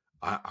like,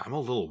 I'm a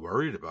little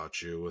worried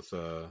about you with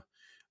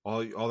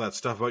all that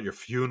stuff about your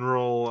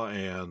funeral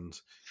and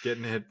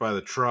getting hit by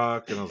the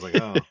truck. And I was like,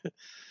 oh.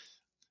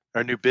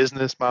 Our new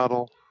business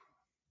model.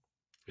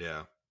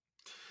 Yeah.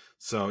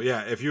 So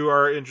yeah, if you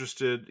are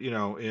interested,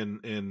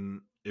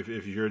 in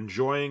if you're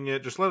enjoying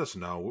it, just let us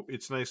know.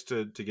 It's nice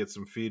to get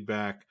some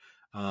feedback.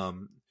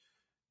 And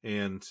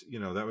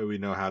that way we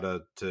know how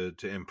to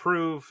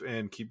improve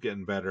and keep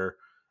getting better.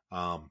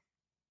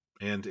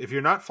 And if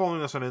you're not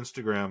following us on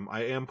Instagram,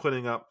 I am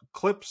putting up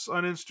clips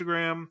on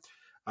Instagram.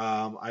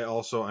 I'm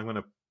going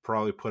to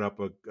probably put up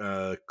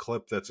a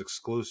clip that's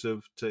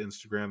exclusive to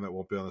Instagram that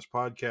won't be on this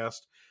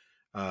podcast.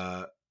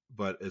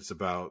 But it's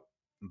about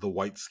the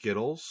white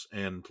Skittles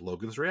and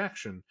Logan's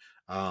reaction.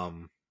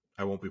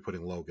 I won't be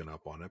putting Logan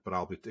up on it, but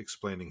I'll be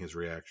explaining his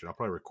reaction. I'll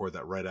probably record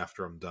that right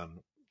after I'm done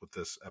with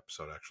this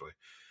episode, actually.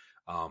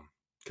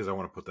 Because I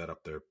want to put that up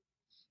there.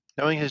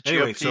 Knowing his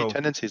GOP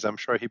tendencies, I'm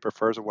sure he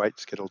prefers a white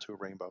Skittle to a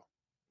rainbow.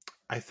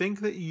 I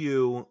think that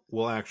you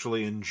will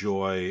actually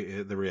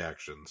enjoy the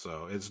reaction.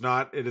 So it is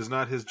not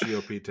his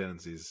GOP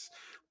tendencies,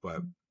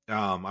 but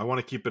I want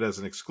to keep it as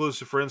an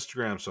exclusive for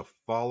Instagram. So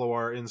follow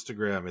our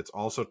Instagram. It's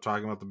also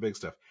talking about the big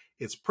stuff.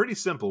 It's pretty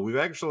simple. We've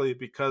actually,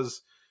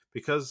 because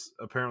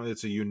apparently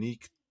it's a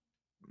unique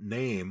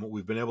name,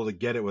 we've been able to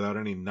get it without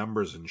any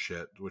numbers and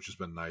shit, which has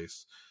been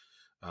nice.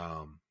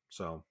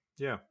 So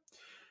yeah.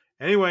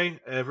 Anyway,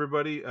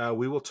 everybody,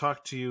 we will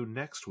talk to you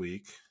next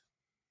week.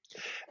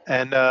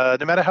 And no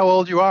matter how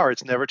old you are,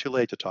 it's never too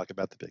late to talk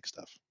about the big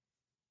stuff.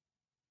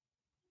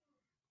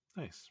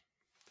 Nice.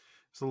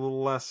 It's a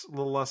little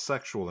less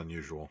sexual than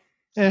usual.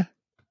 Yeah.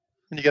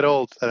 When you get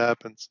old, that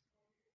happens.